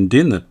 3-pin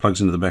DIN that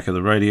plugs into the back of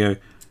the radio.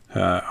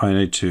 I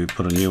need to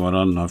put a new one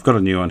on. I've got a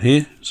new one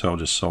here, so I'll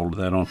just solder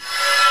that on.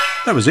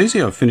 That was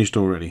easy. I've finished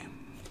already.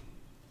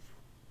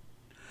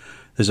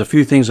 There's a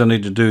few things I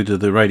need to do to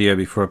the radio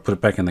before I put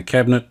it back in the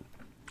cabinet.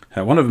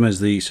 One of them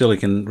is the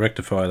silicon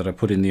rectifier that I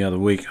put in the other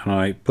week, and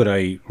I put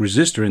a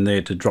resistor in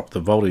there to drop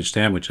the voltage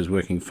down, which is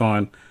working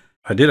fine.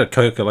 I did a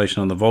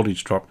calculation on the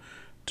voltage drop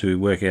to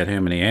work out how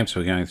many amps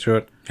were going through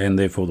it, and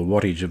therefore the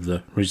wattage of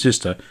the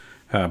resistor,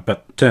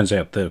 but turns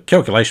out the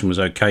calculation was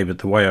okay, but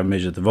the way I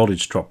measured the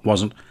voltage drop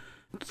wasn't.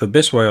 The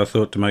best way I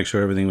thought to make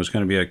sure everything was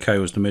going to be okay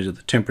was to measure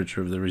the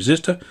temperature of the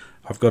resistor.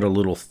 I've got a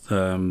little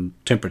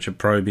temperature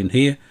probe in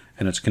here,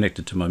 and it's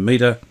connected to my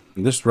meter.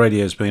 This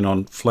radio's been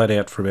on flat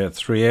out for about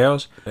 3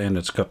 hours, and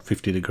it's got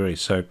 50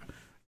 degrees, so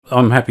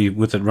I'm happy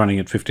with it running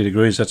at 50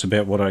 degrees. That's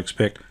about what I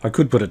expect. I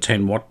could put a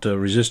 10 watt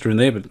resistor in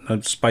there,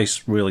 but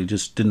space really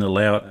just didn't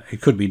allow it.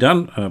 It could be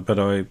done, but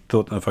I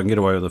thought if I can get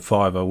away with a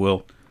 5, I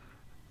will.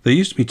 There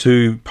used to be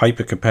 2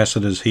 paper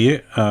capacitors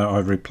here.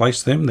 I've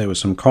replaced them. There were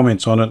some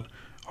comments on it.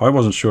 I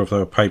wasn't sure if they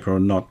were paper or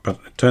not, but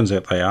it turns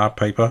out they are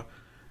paper.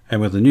 And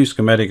with the new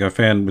schematic I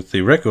found with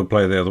the record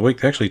player the other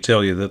week, they actually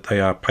tell you that they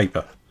are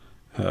paper.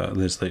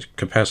 There's the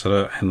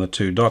capacitor and the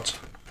 2 dots.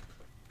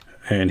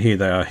 And here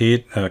they are here,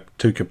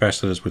 2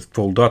 capacitors with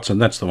full dots,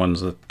 and that's the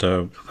ones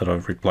that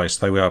I've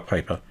replaced. They are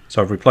paper.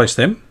 So I've replaced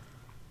them.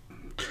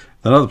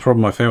 Another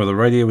problem I found with the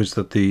radio is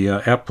that the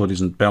output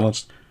isn't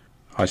balanced.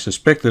 I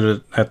suspected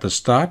it at the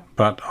start,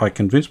 but I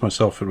convinced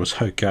myself it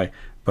was okay.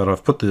 But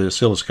I've put the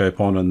oscilloscope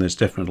on and there's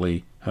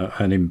definitely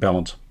an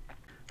imbalance.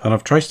 And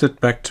I've traced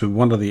it back to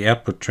one of the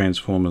output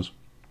transformers.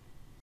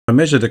 I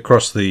measured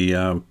across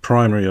the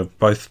primary of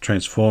both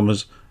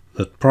transformers.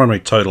 The primary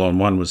total on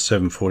one was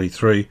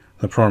 743.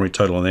 The primary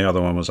total on the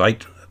other one was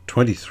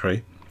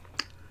 823.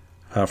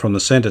 From the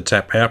center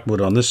tap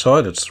output on this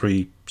side, it's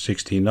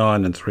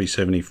 369 and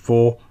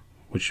 374,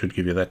 which should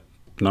give you that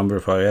number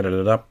if I added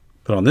it up.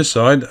 But on this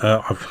side,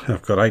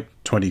 I've got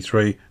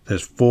 823.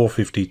 There's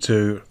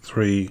 452,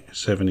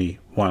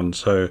 371.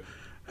 So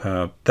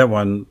that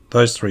one,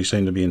 those 3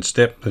 seem to be in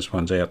step. This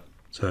one's out.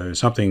 So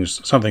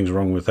something's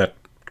wrong with that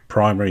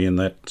primary and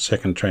that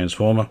second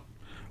transformer.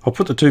 I'll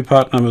put the 2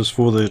 part numbers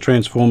for the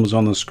transformers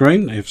on the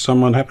screen. If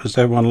someone happens to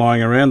have one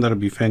lying around, that'd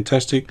be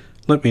fantastic.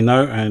 Let me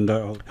know, and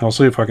I'll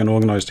see if I can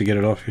organise to get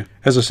it off you.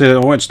 As I said,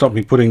 it won't stop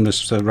me putting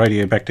this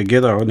radio back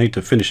together. I need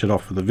to finish it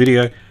off for the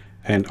video,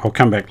 and I'll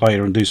come back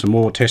later and do some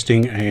more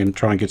testing and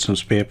try and get some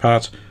spare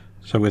parts.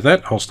 So with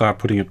that, I'll start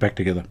putting it back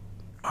together.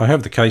 I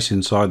have the case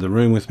inside the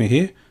room with me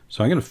here,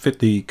 so I'm going to fit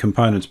the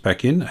components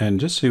back in and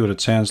just see what it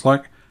sounds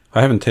like. I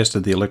haven't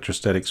tested the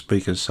electrostatic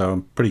speakers, so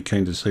I'm pretty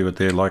keen to see what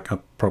they're like. It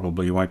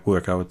probably won't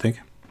work, I would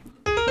think.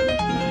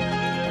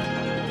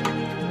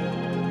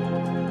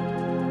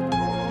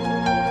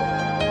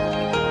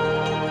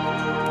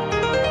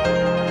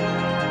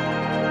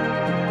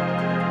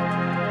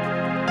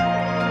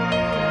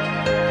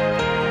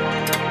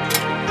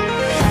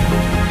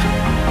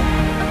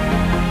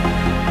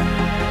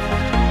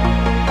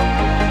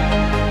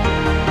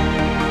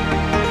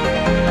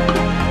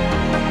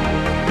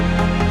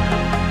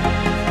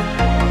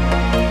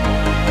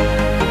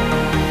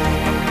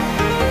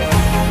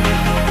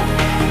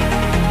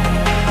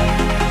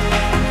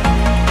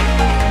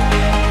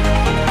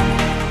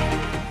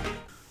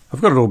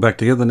 I've got it all back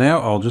together now.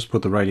 I'll just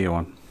put the radio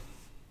on.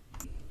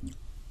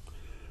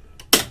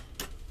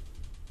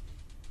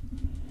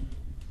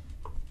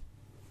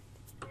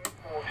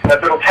 In a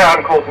little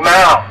town called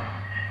Mau,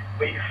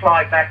 where you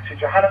fly back to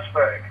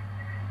Johannesburg.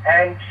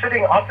 And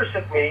sitting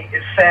opposite me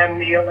is Sam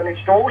Neill and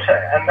his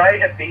daughter, and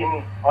they have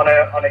been on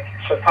a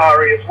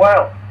safari as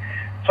well.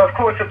 So of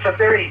course it's a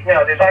very,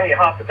 there's only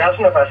half a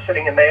dozen of us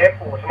sitting in the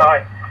airport, and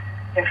I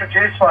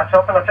introduced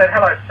myself and I said,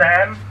 "Hello,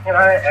 Sam,"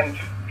 and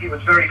he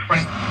was very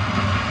friendly.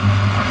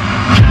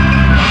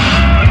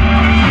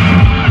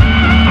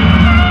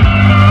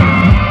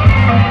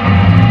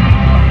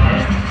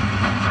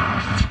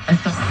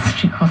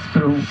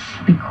 Hospital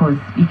because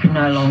you can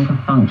no longer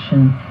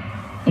function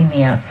in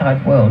the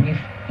outside world.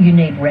 You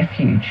need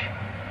refuge,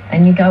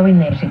 and you go in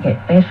there to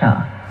get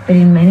better. But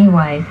in many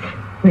ways,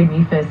 when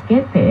you first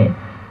get there,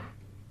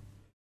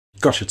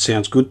 gosh, it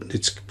sounds good.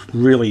 It's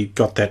really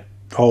got that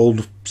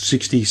old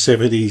 60s,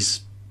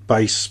 70s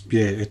bass.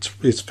 Yeah,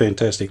 it's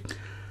fantastic.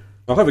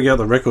 I'll have a go at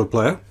the record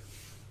player.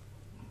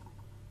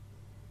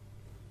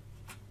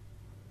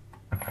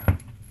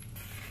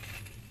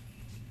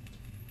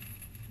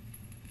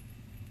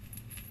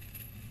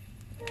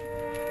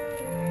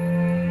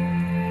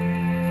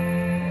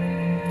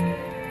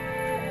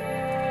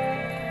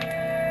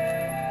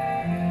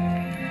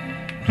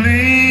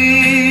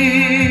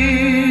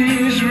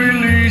 Please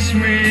release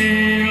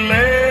me,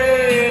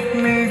 let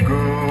me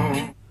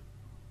go.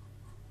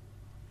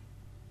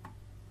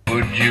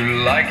 Would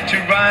you like to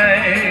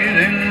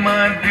ride in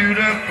my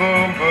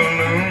beautiful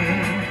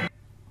balloon?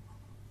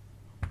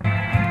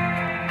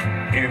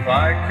 If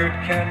I could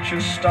catch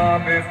a star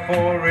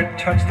before it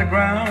touched the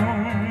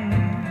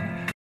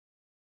ground.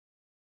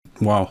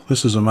 Wow,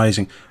 this is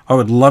amazing. I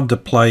would love to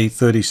play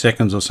 30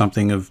 seconds or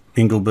something of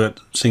Engelbert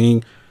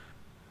singing.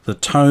 The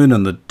tone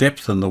and the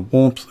depth and the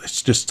warmth,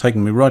 it's just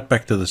taking me right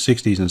back to the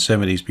 60s and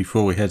 70s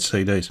before we had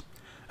CDs.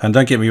 And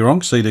don't get me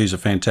wrong, CDs are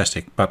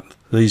fantastic, but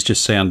these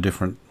just sound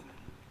different.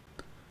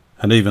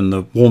 And even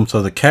the warmth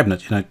of the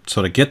cabinet, you don't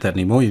sort of get that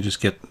anymore. You just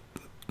get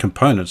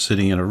components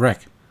sitting in a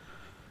rack.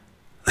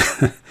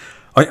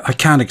 I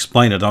can't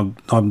explain it.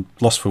 I'm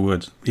lost for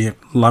words. Yeah,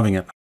 loving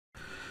it.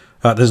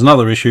 There's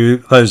another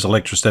issue. Those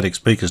electrostatic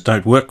speakers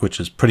don't work, which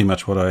is pretty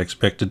much what I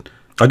expected.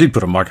 I did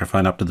put a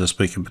microphone up to the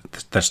speaker,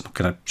 but that's not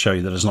going to show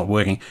you that it's not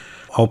working.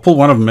 I'll pull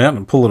one of them out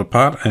and pull it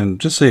apart and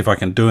just see if I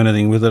can do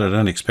anything with it. I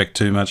don't expect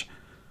too much.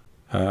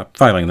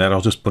 Failing that,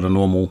 I'll just put a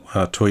normal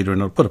tweeter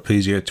in. I'll put a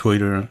piezo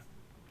tweeter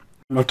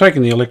in. I've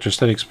taken the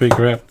electrostatic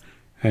speaker out,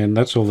 and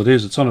that's all it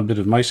is. It's on a bit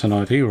of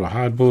masonite here, or a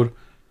hardboard.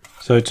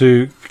 So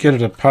to get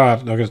it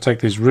apart, I've got to take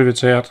these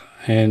rivets out,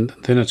 and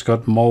then it's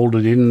got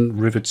moulded in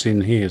rivets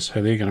in here,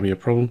 so they're going to be a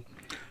problem.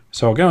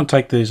 So I'll go and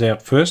take these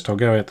out first. I'll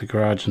go out the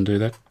garage and do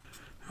that.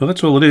 Well,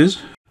 that's all it is.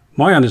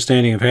 My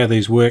understanding of how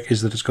these work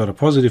is that it's got a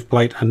positive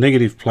plate, a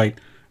negative plate,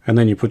 and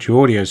then you put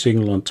your audio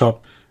signal on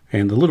top,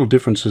 and the little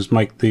differences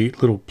make the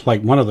little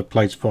plate, one of the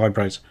plates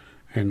vibrates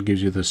and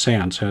gives you the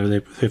sound. So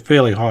they're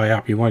fairly high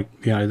up. You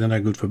won't, they're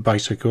no good for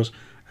bass, of course.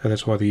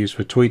 That's why they're used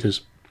for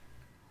tweeters.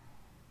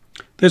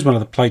 There's one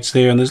of the plates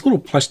there, and there's a little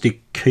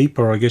plastic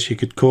keeper, I guess you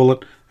could call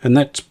it, and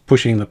that's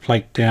pushing the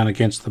plate down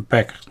against the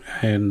back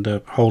and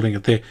holding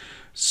it there.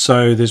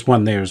 So there's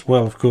one there as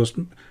well, of course.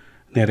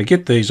 Now to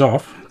get these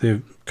off,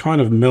 they've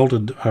kind of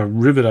melted a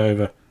rivet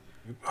over.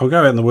 I'll go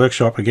out in the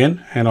workshop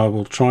again, and I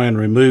will try and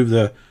remove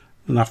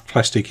enough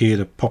plastic here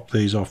to pop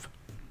these off.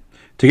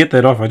 To get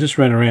that off, I just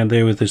ran around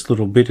there with this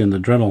little bit in the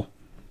Dremel.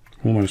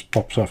 Almost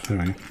pops off. There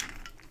we go.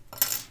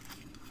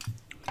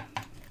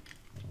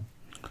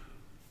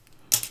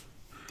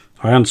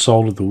 I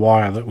unsoldered the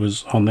wire that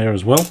was on there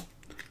as well.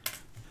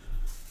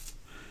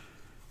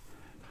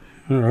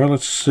 Alright,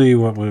 let's see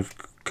what we've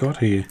got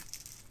here.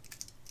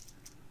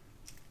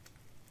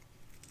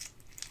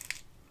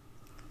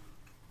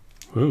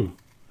 Whoa.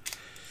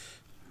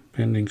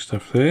 Bending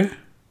stuff there.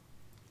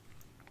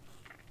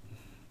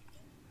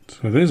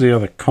 So there's the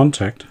other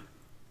contact.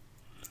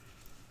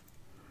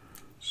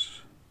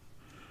 It's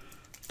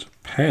a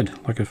pad,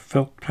 like a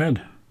felt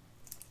pad.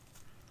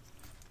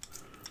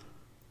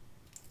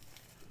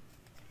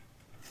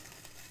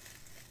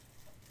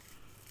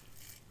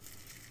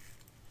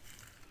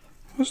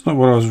 That's not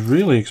what I was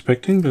really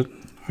expecting, but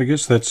I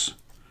guess it's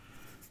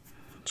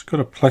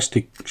got a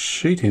plastic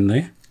sheet in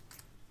there.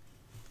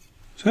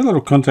 So that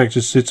little contact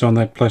just sits on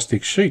that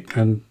plastic sheet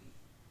and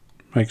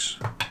makes...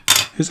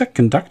 Is that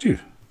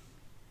conductive?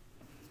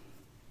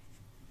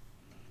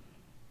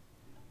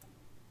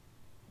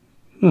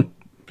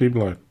 Big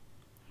blow.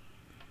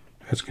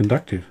 That's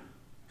conductive.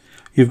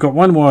 You've got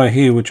one wire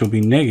here which will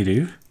be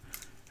negative,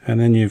 and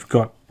then you've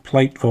got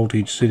plate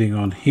voltage sitting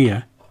on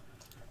here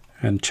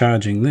and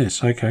charging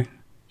this. Okay.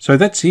 So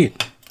that's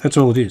it. That's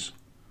all it is.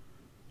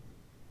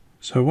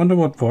 So I wonder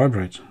what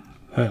vibrates.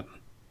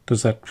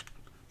 Does that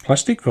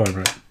plastic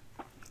vibrate?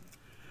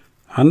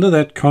 Under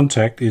that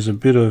contact is a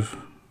bit of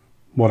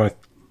what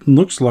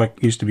looks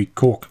like used to be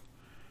cork.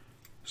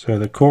 So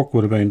the cork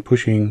would have been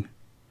pushing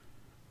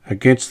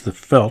against the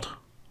felt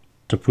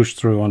to push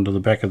through onto the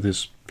back of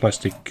this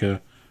plastic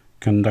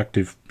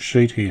conductive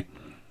sheet here.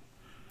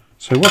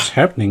 So what's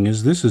happening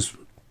is this is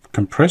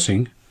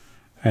compressing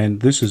and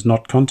this is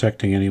not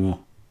contacting anymore.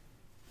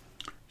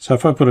 So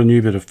if I put a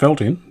new bit of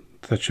felt in,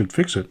 that should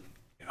fix it.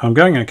 I'm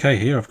going okay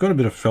here. I've got a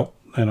bit of felt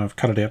and I've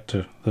cut it out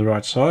to the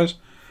right size.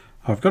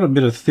 I've got a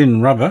bit of thin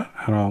rubber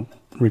and I'll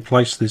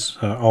replace this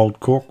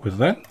old cork with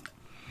that.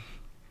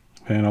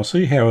 And I'll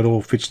see how it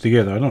all fits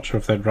together. I'm not sure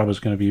if that rubber is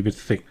going to be a bit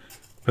thick,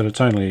 but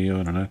it's only,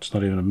 I don't know, it's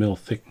not even a mil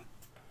thick.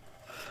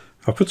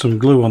 I'll put some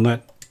glue on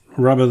that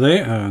rubber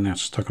there. Now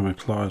it's stuck on my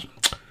pliers.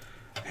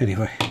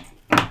 Anyway.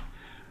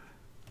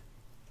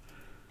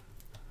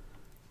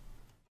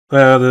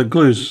 The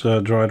glue's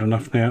dried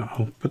enough now.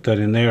 I'll put that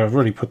in there. I've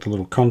already put the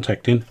little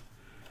contact in.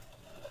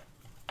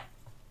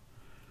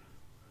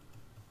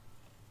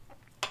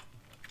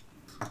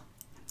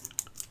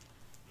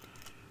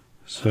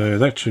 So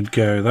that should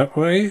go that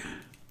way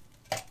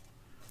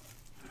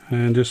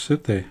and just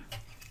sit there.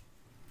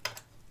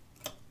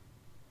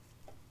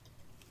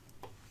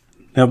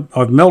 Now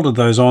I've melted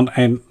those on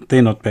and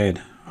they're not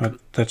bad.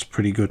 That's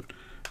pretty good.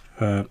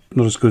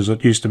 Not as good as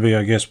it used to be,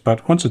 I guess,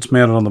 but once it's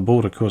mounted on the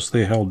board, of course,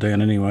 they're held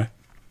down anyway.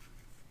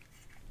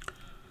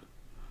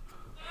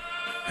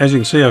 As you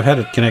can see, I've had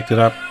it connected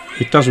up.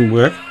 It doesn't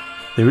work.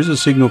 There is a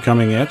signal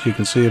coming out. You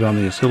can see it on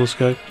the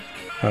oscilloscope,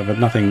 but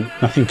nothing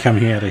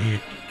coming out of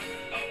here.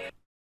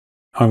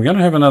 I'm going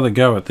to have another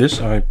go at this.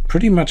 I've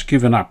pretty much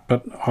given up,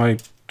 but I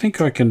think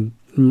I can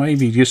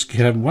maybe just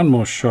have one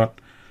more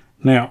shot.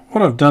 Now,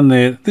 what I've done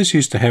there, this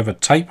used to have a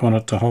tape on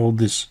it to hold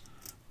this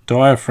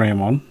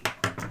diaphragm on,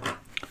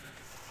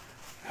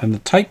 and the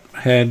tape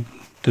had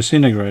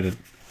disintegrated.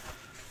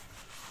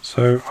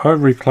 So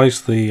I've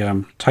replaced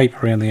the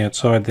tape around the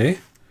outside there.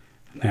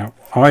 Now,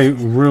 I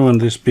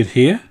ruined this bit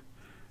here.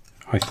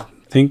 I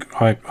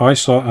think I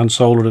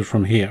unsoldered it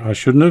from here. I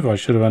shouldn't have. I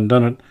should have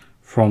undone it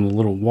from the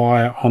little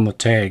wire on the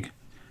tag.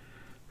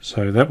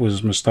 So that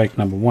was mistake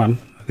number one.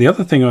 The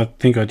other thing I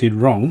think I did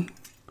wrong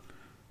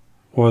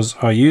was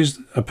I used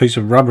a piece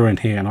of rubber in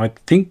here, and I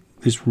think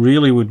this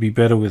really would be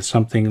better with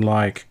something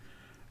like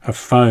a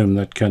foam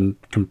that can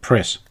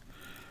compress.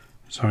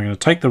 So I'm going to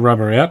take the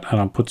rubber out and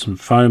I'll put some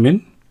foam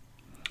in,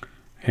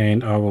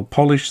 and I will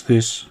polish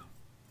this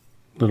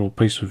little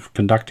piece of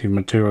conductive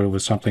material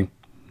with something.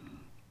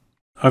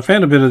 I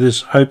found a bit of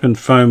this open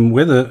foam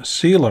weather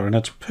sealer and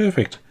it's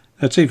perfect.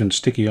 It's even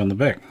sticky on the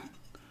back.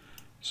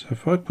 So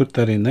if I put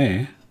that in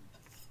there,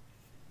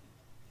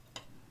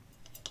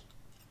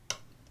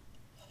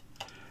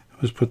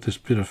 let's put this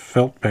bit of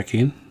felt back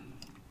in.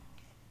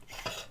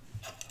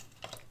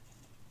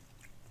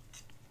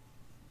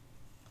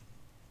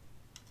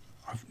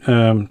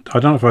 I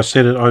don't know if I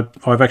said it,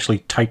 I've actually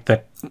taped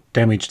that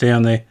damage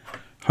down there.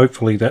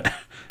 Hopefully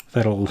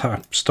that'll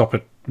stop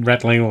it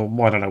rattling,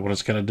 or I don't know what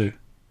it's going to do.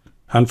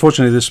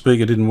 Unfortunately this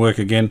speaker didn't work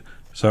again,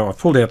 so I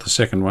pulled out the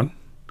second one.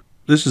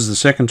 This is the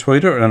second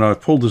tweeter, and I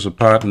pulled this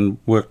apart and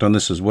worked on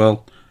this as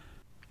well.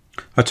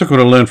 I took what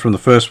I learned from the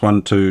first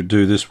one to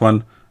do this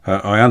one.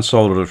 I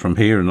unsoldered it from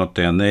here and not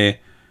down there.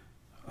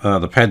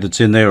 The pad that's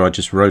in there, I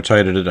just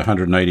rotated it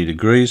 180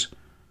 degrees.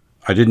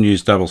 I didn't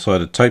use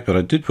double-sided tape, but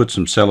I did put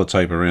some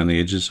sellotape around the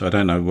edges. I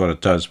don't know what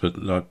it does, but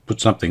I put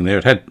something there.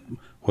 It had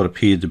what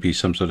appeared to be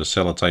some sort of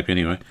sellotape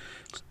anyway.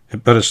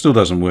 But it still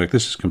doesn't work.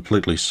 This is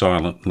completely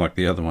silent like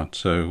the other one.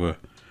 So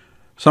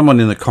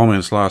someone in the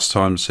comments last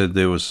time said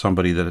there was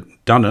somebody that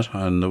had done it,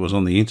 and it was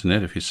on the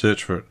internet if you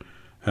search for it.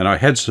 And I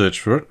had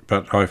searched for it,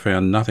 but I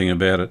found nothing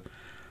about it.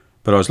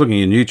 But I was looking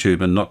in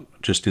YouTube and not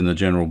just in the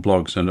general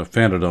blogs, and I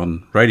found it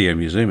on Radio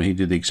Museum. He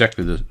did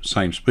exactly the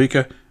same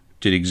speaker,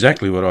 did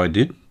exactly what I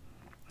did,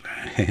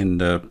 and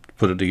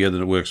put it together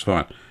and it works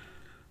fine.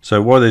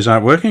 So why these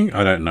aren't working,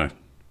 I don't know.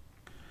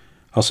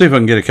 I'll see if I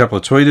can get a couple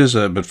of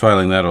tweeters, but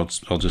failing that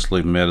I'll just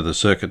leave them out of the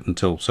circuit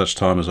until such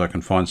time as I can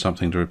find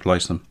something to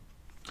replace them.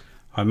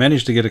 I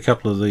managed to get a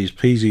couple of these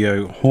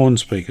Piezo horn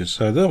speakers,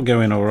 so they'll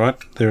go in alright.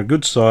 They're a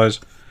good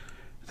size.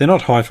 They're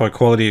not hi-fi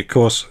quality, of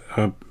course,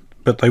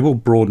 but they will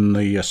broaden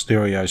the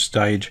stereo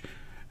stage,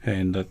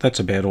 and that's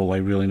about all they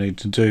really need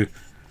to do.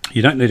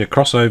 You don't need a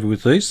crossover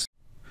with these.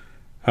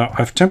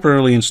 I've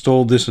temporarily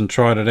installed this and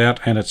tried it out,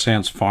 and it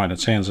sounds fine.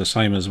 It sounds the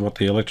same as what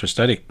the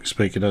electrostatic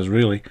speaker does,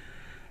 really.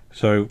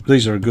 So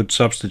these are a good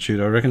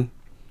substitute, I reckon.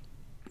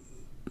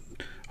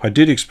 I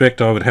did expect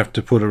I would have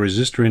to put a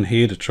resistor in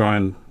here to try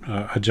and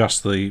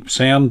adjust the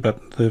sound,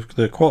 but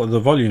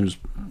the volume's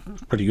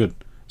pretty good,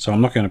 so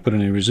I'm not going to put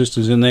any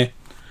resistors in there.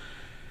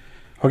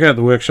 I'll go to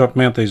the workshop,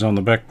 mount these on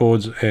the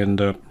backboards, and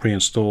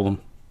reinstall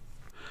them.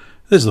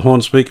 There's the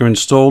horn speaker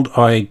installed.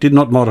 I did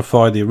not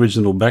modify the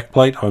original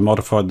backplate. I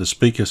modified the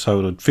speaker so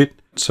it would fit.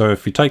 So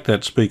if you take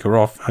that speaker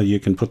off, you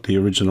can put the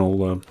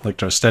original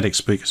electrostatic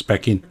speakers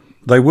back in.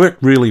 They work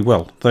really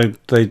well.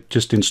 They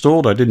just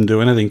installed. I didn't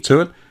do anything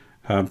to it.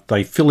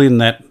 They fill in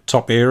that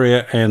top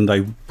area and they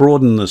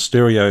broaden the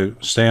stereo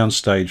sound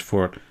stage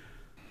for it.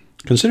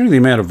 Considering the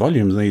amount of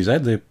volume these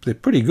add, they're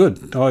pretty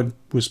good. I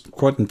was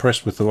quite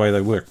impressed with the way they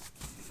work.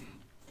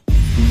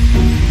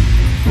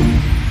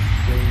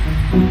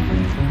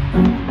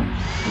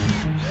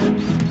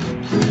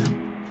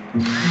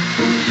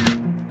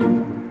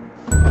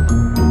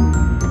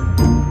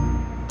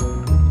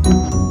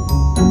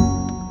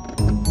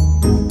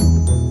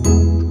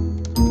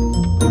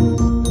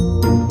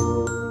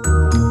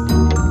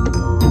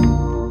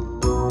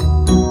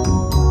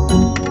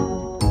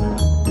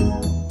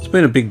 It's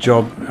been a big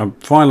job. I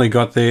finally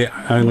got there,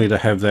 only to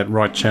have that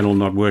right channel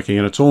not working,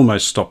 and it's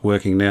almost stopped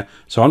working now,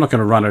 so I'm not going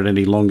to run it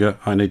any longer.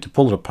 I need to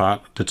pull it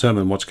apart,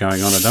 determine what's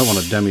going on. I don't want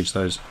to damage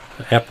those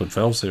output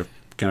valves. They're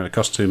going to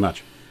cost too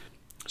much.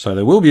 So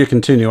there will be a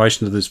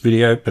continuation to this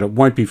video, but it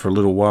won't be for a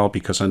little while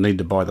because I need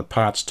to buy the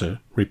parts to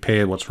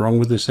repair what's wrong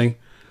with this thing.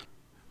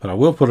 But I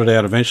will put it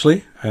out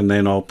eventually, and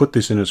then I'll put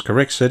this in its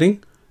correct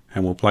setting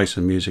and we'll play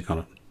some music on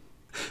it.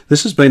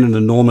 This has been an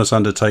enormous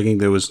undertaking.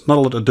 There was not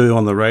a lot to do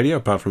on the radio,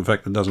 apart from the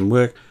fact that it doesn't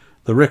work.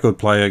 The record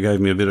player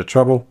gave me a bit of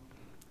trouble.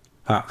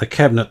 The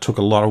cabinet took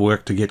a lot of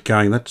work to get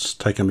going. That's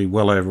taken me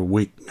well over a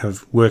week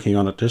of working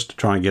on it just to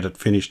try and get it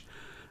finished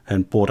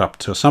and brought up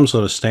to some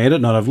sort of standard.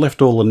 And I've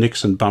left all the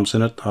nicks and bumps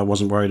in it. I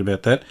wasn't worried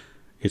about that.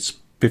 It's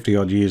 50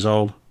 odd years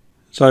old.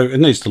 So it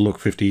needs to look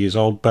 50 years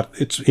old, but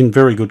it's in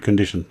very good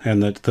condition.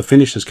 And the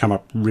finish has come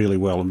up really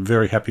well. I'm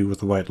very happy with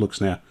the way it looks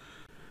now.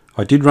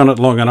 I did run it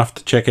long enough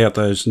to check out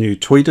those new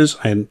tweeters,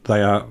 and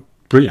they are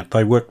brilliant.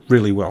 They work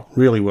really well,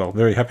 really well.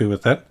 Very happy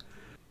with that.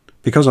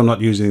 Because I'm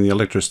not using the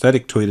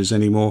electrostatic tweeters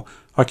anymore,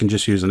 I can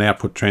just use an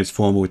output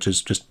transformer, which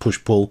is just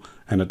push-pull,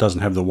 and it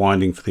doesn't have the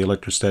winding for the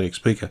electrostatic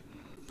speaker.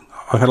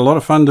 I've had a lot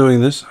of fun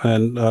doing this,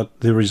 and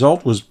the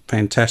result was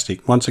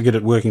fantastic. Once I get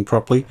it working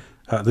properly,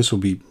 this will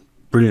be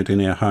brilliant in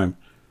our home.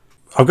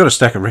 I've got a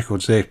stack of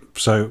records there,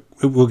 so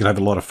we're going to have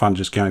a lot of fun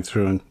just going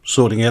through and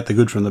sorting out the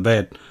good from the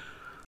bad.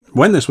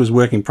 When this was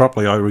working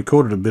properly, I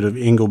recorded a bit of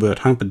Engelbert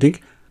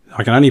Humperdinck.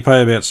 I can only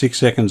play about 6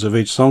 seconds of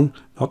each song.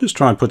 I'll just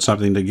try and put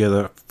something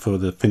together for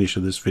the finish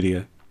of this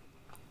video.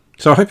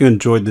 So I hope you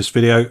enjoyed this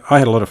video. I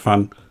had a lot of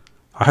fun.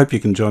 I hope you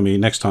can join me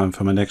next time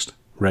for my next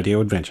radio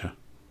adventure.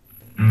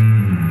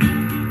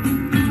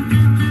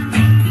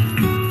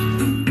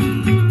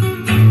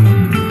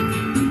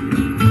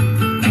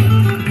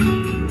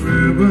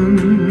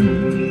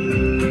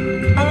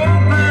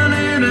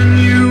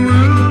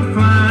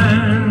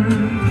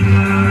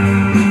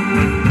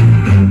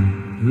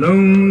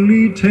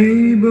 Lonely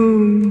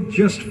table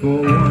just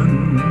for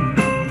one.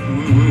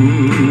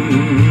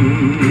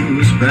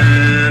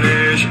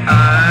 Spanish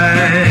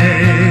eyes.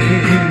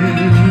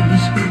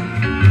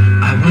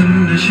 I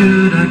wonder,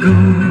 should I go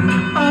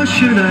or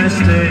should I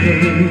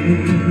stay?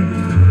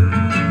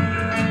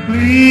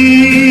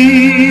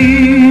 Please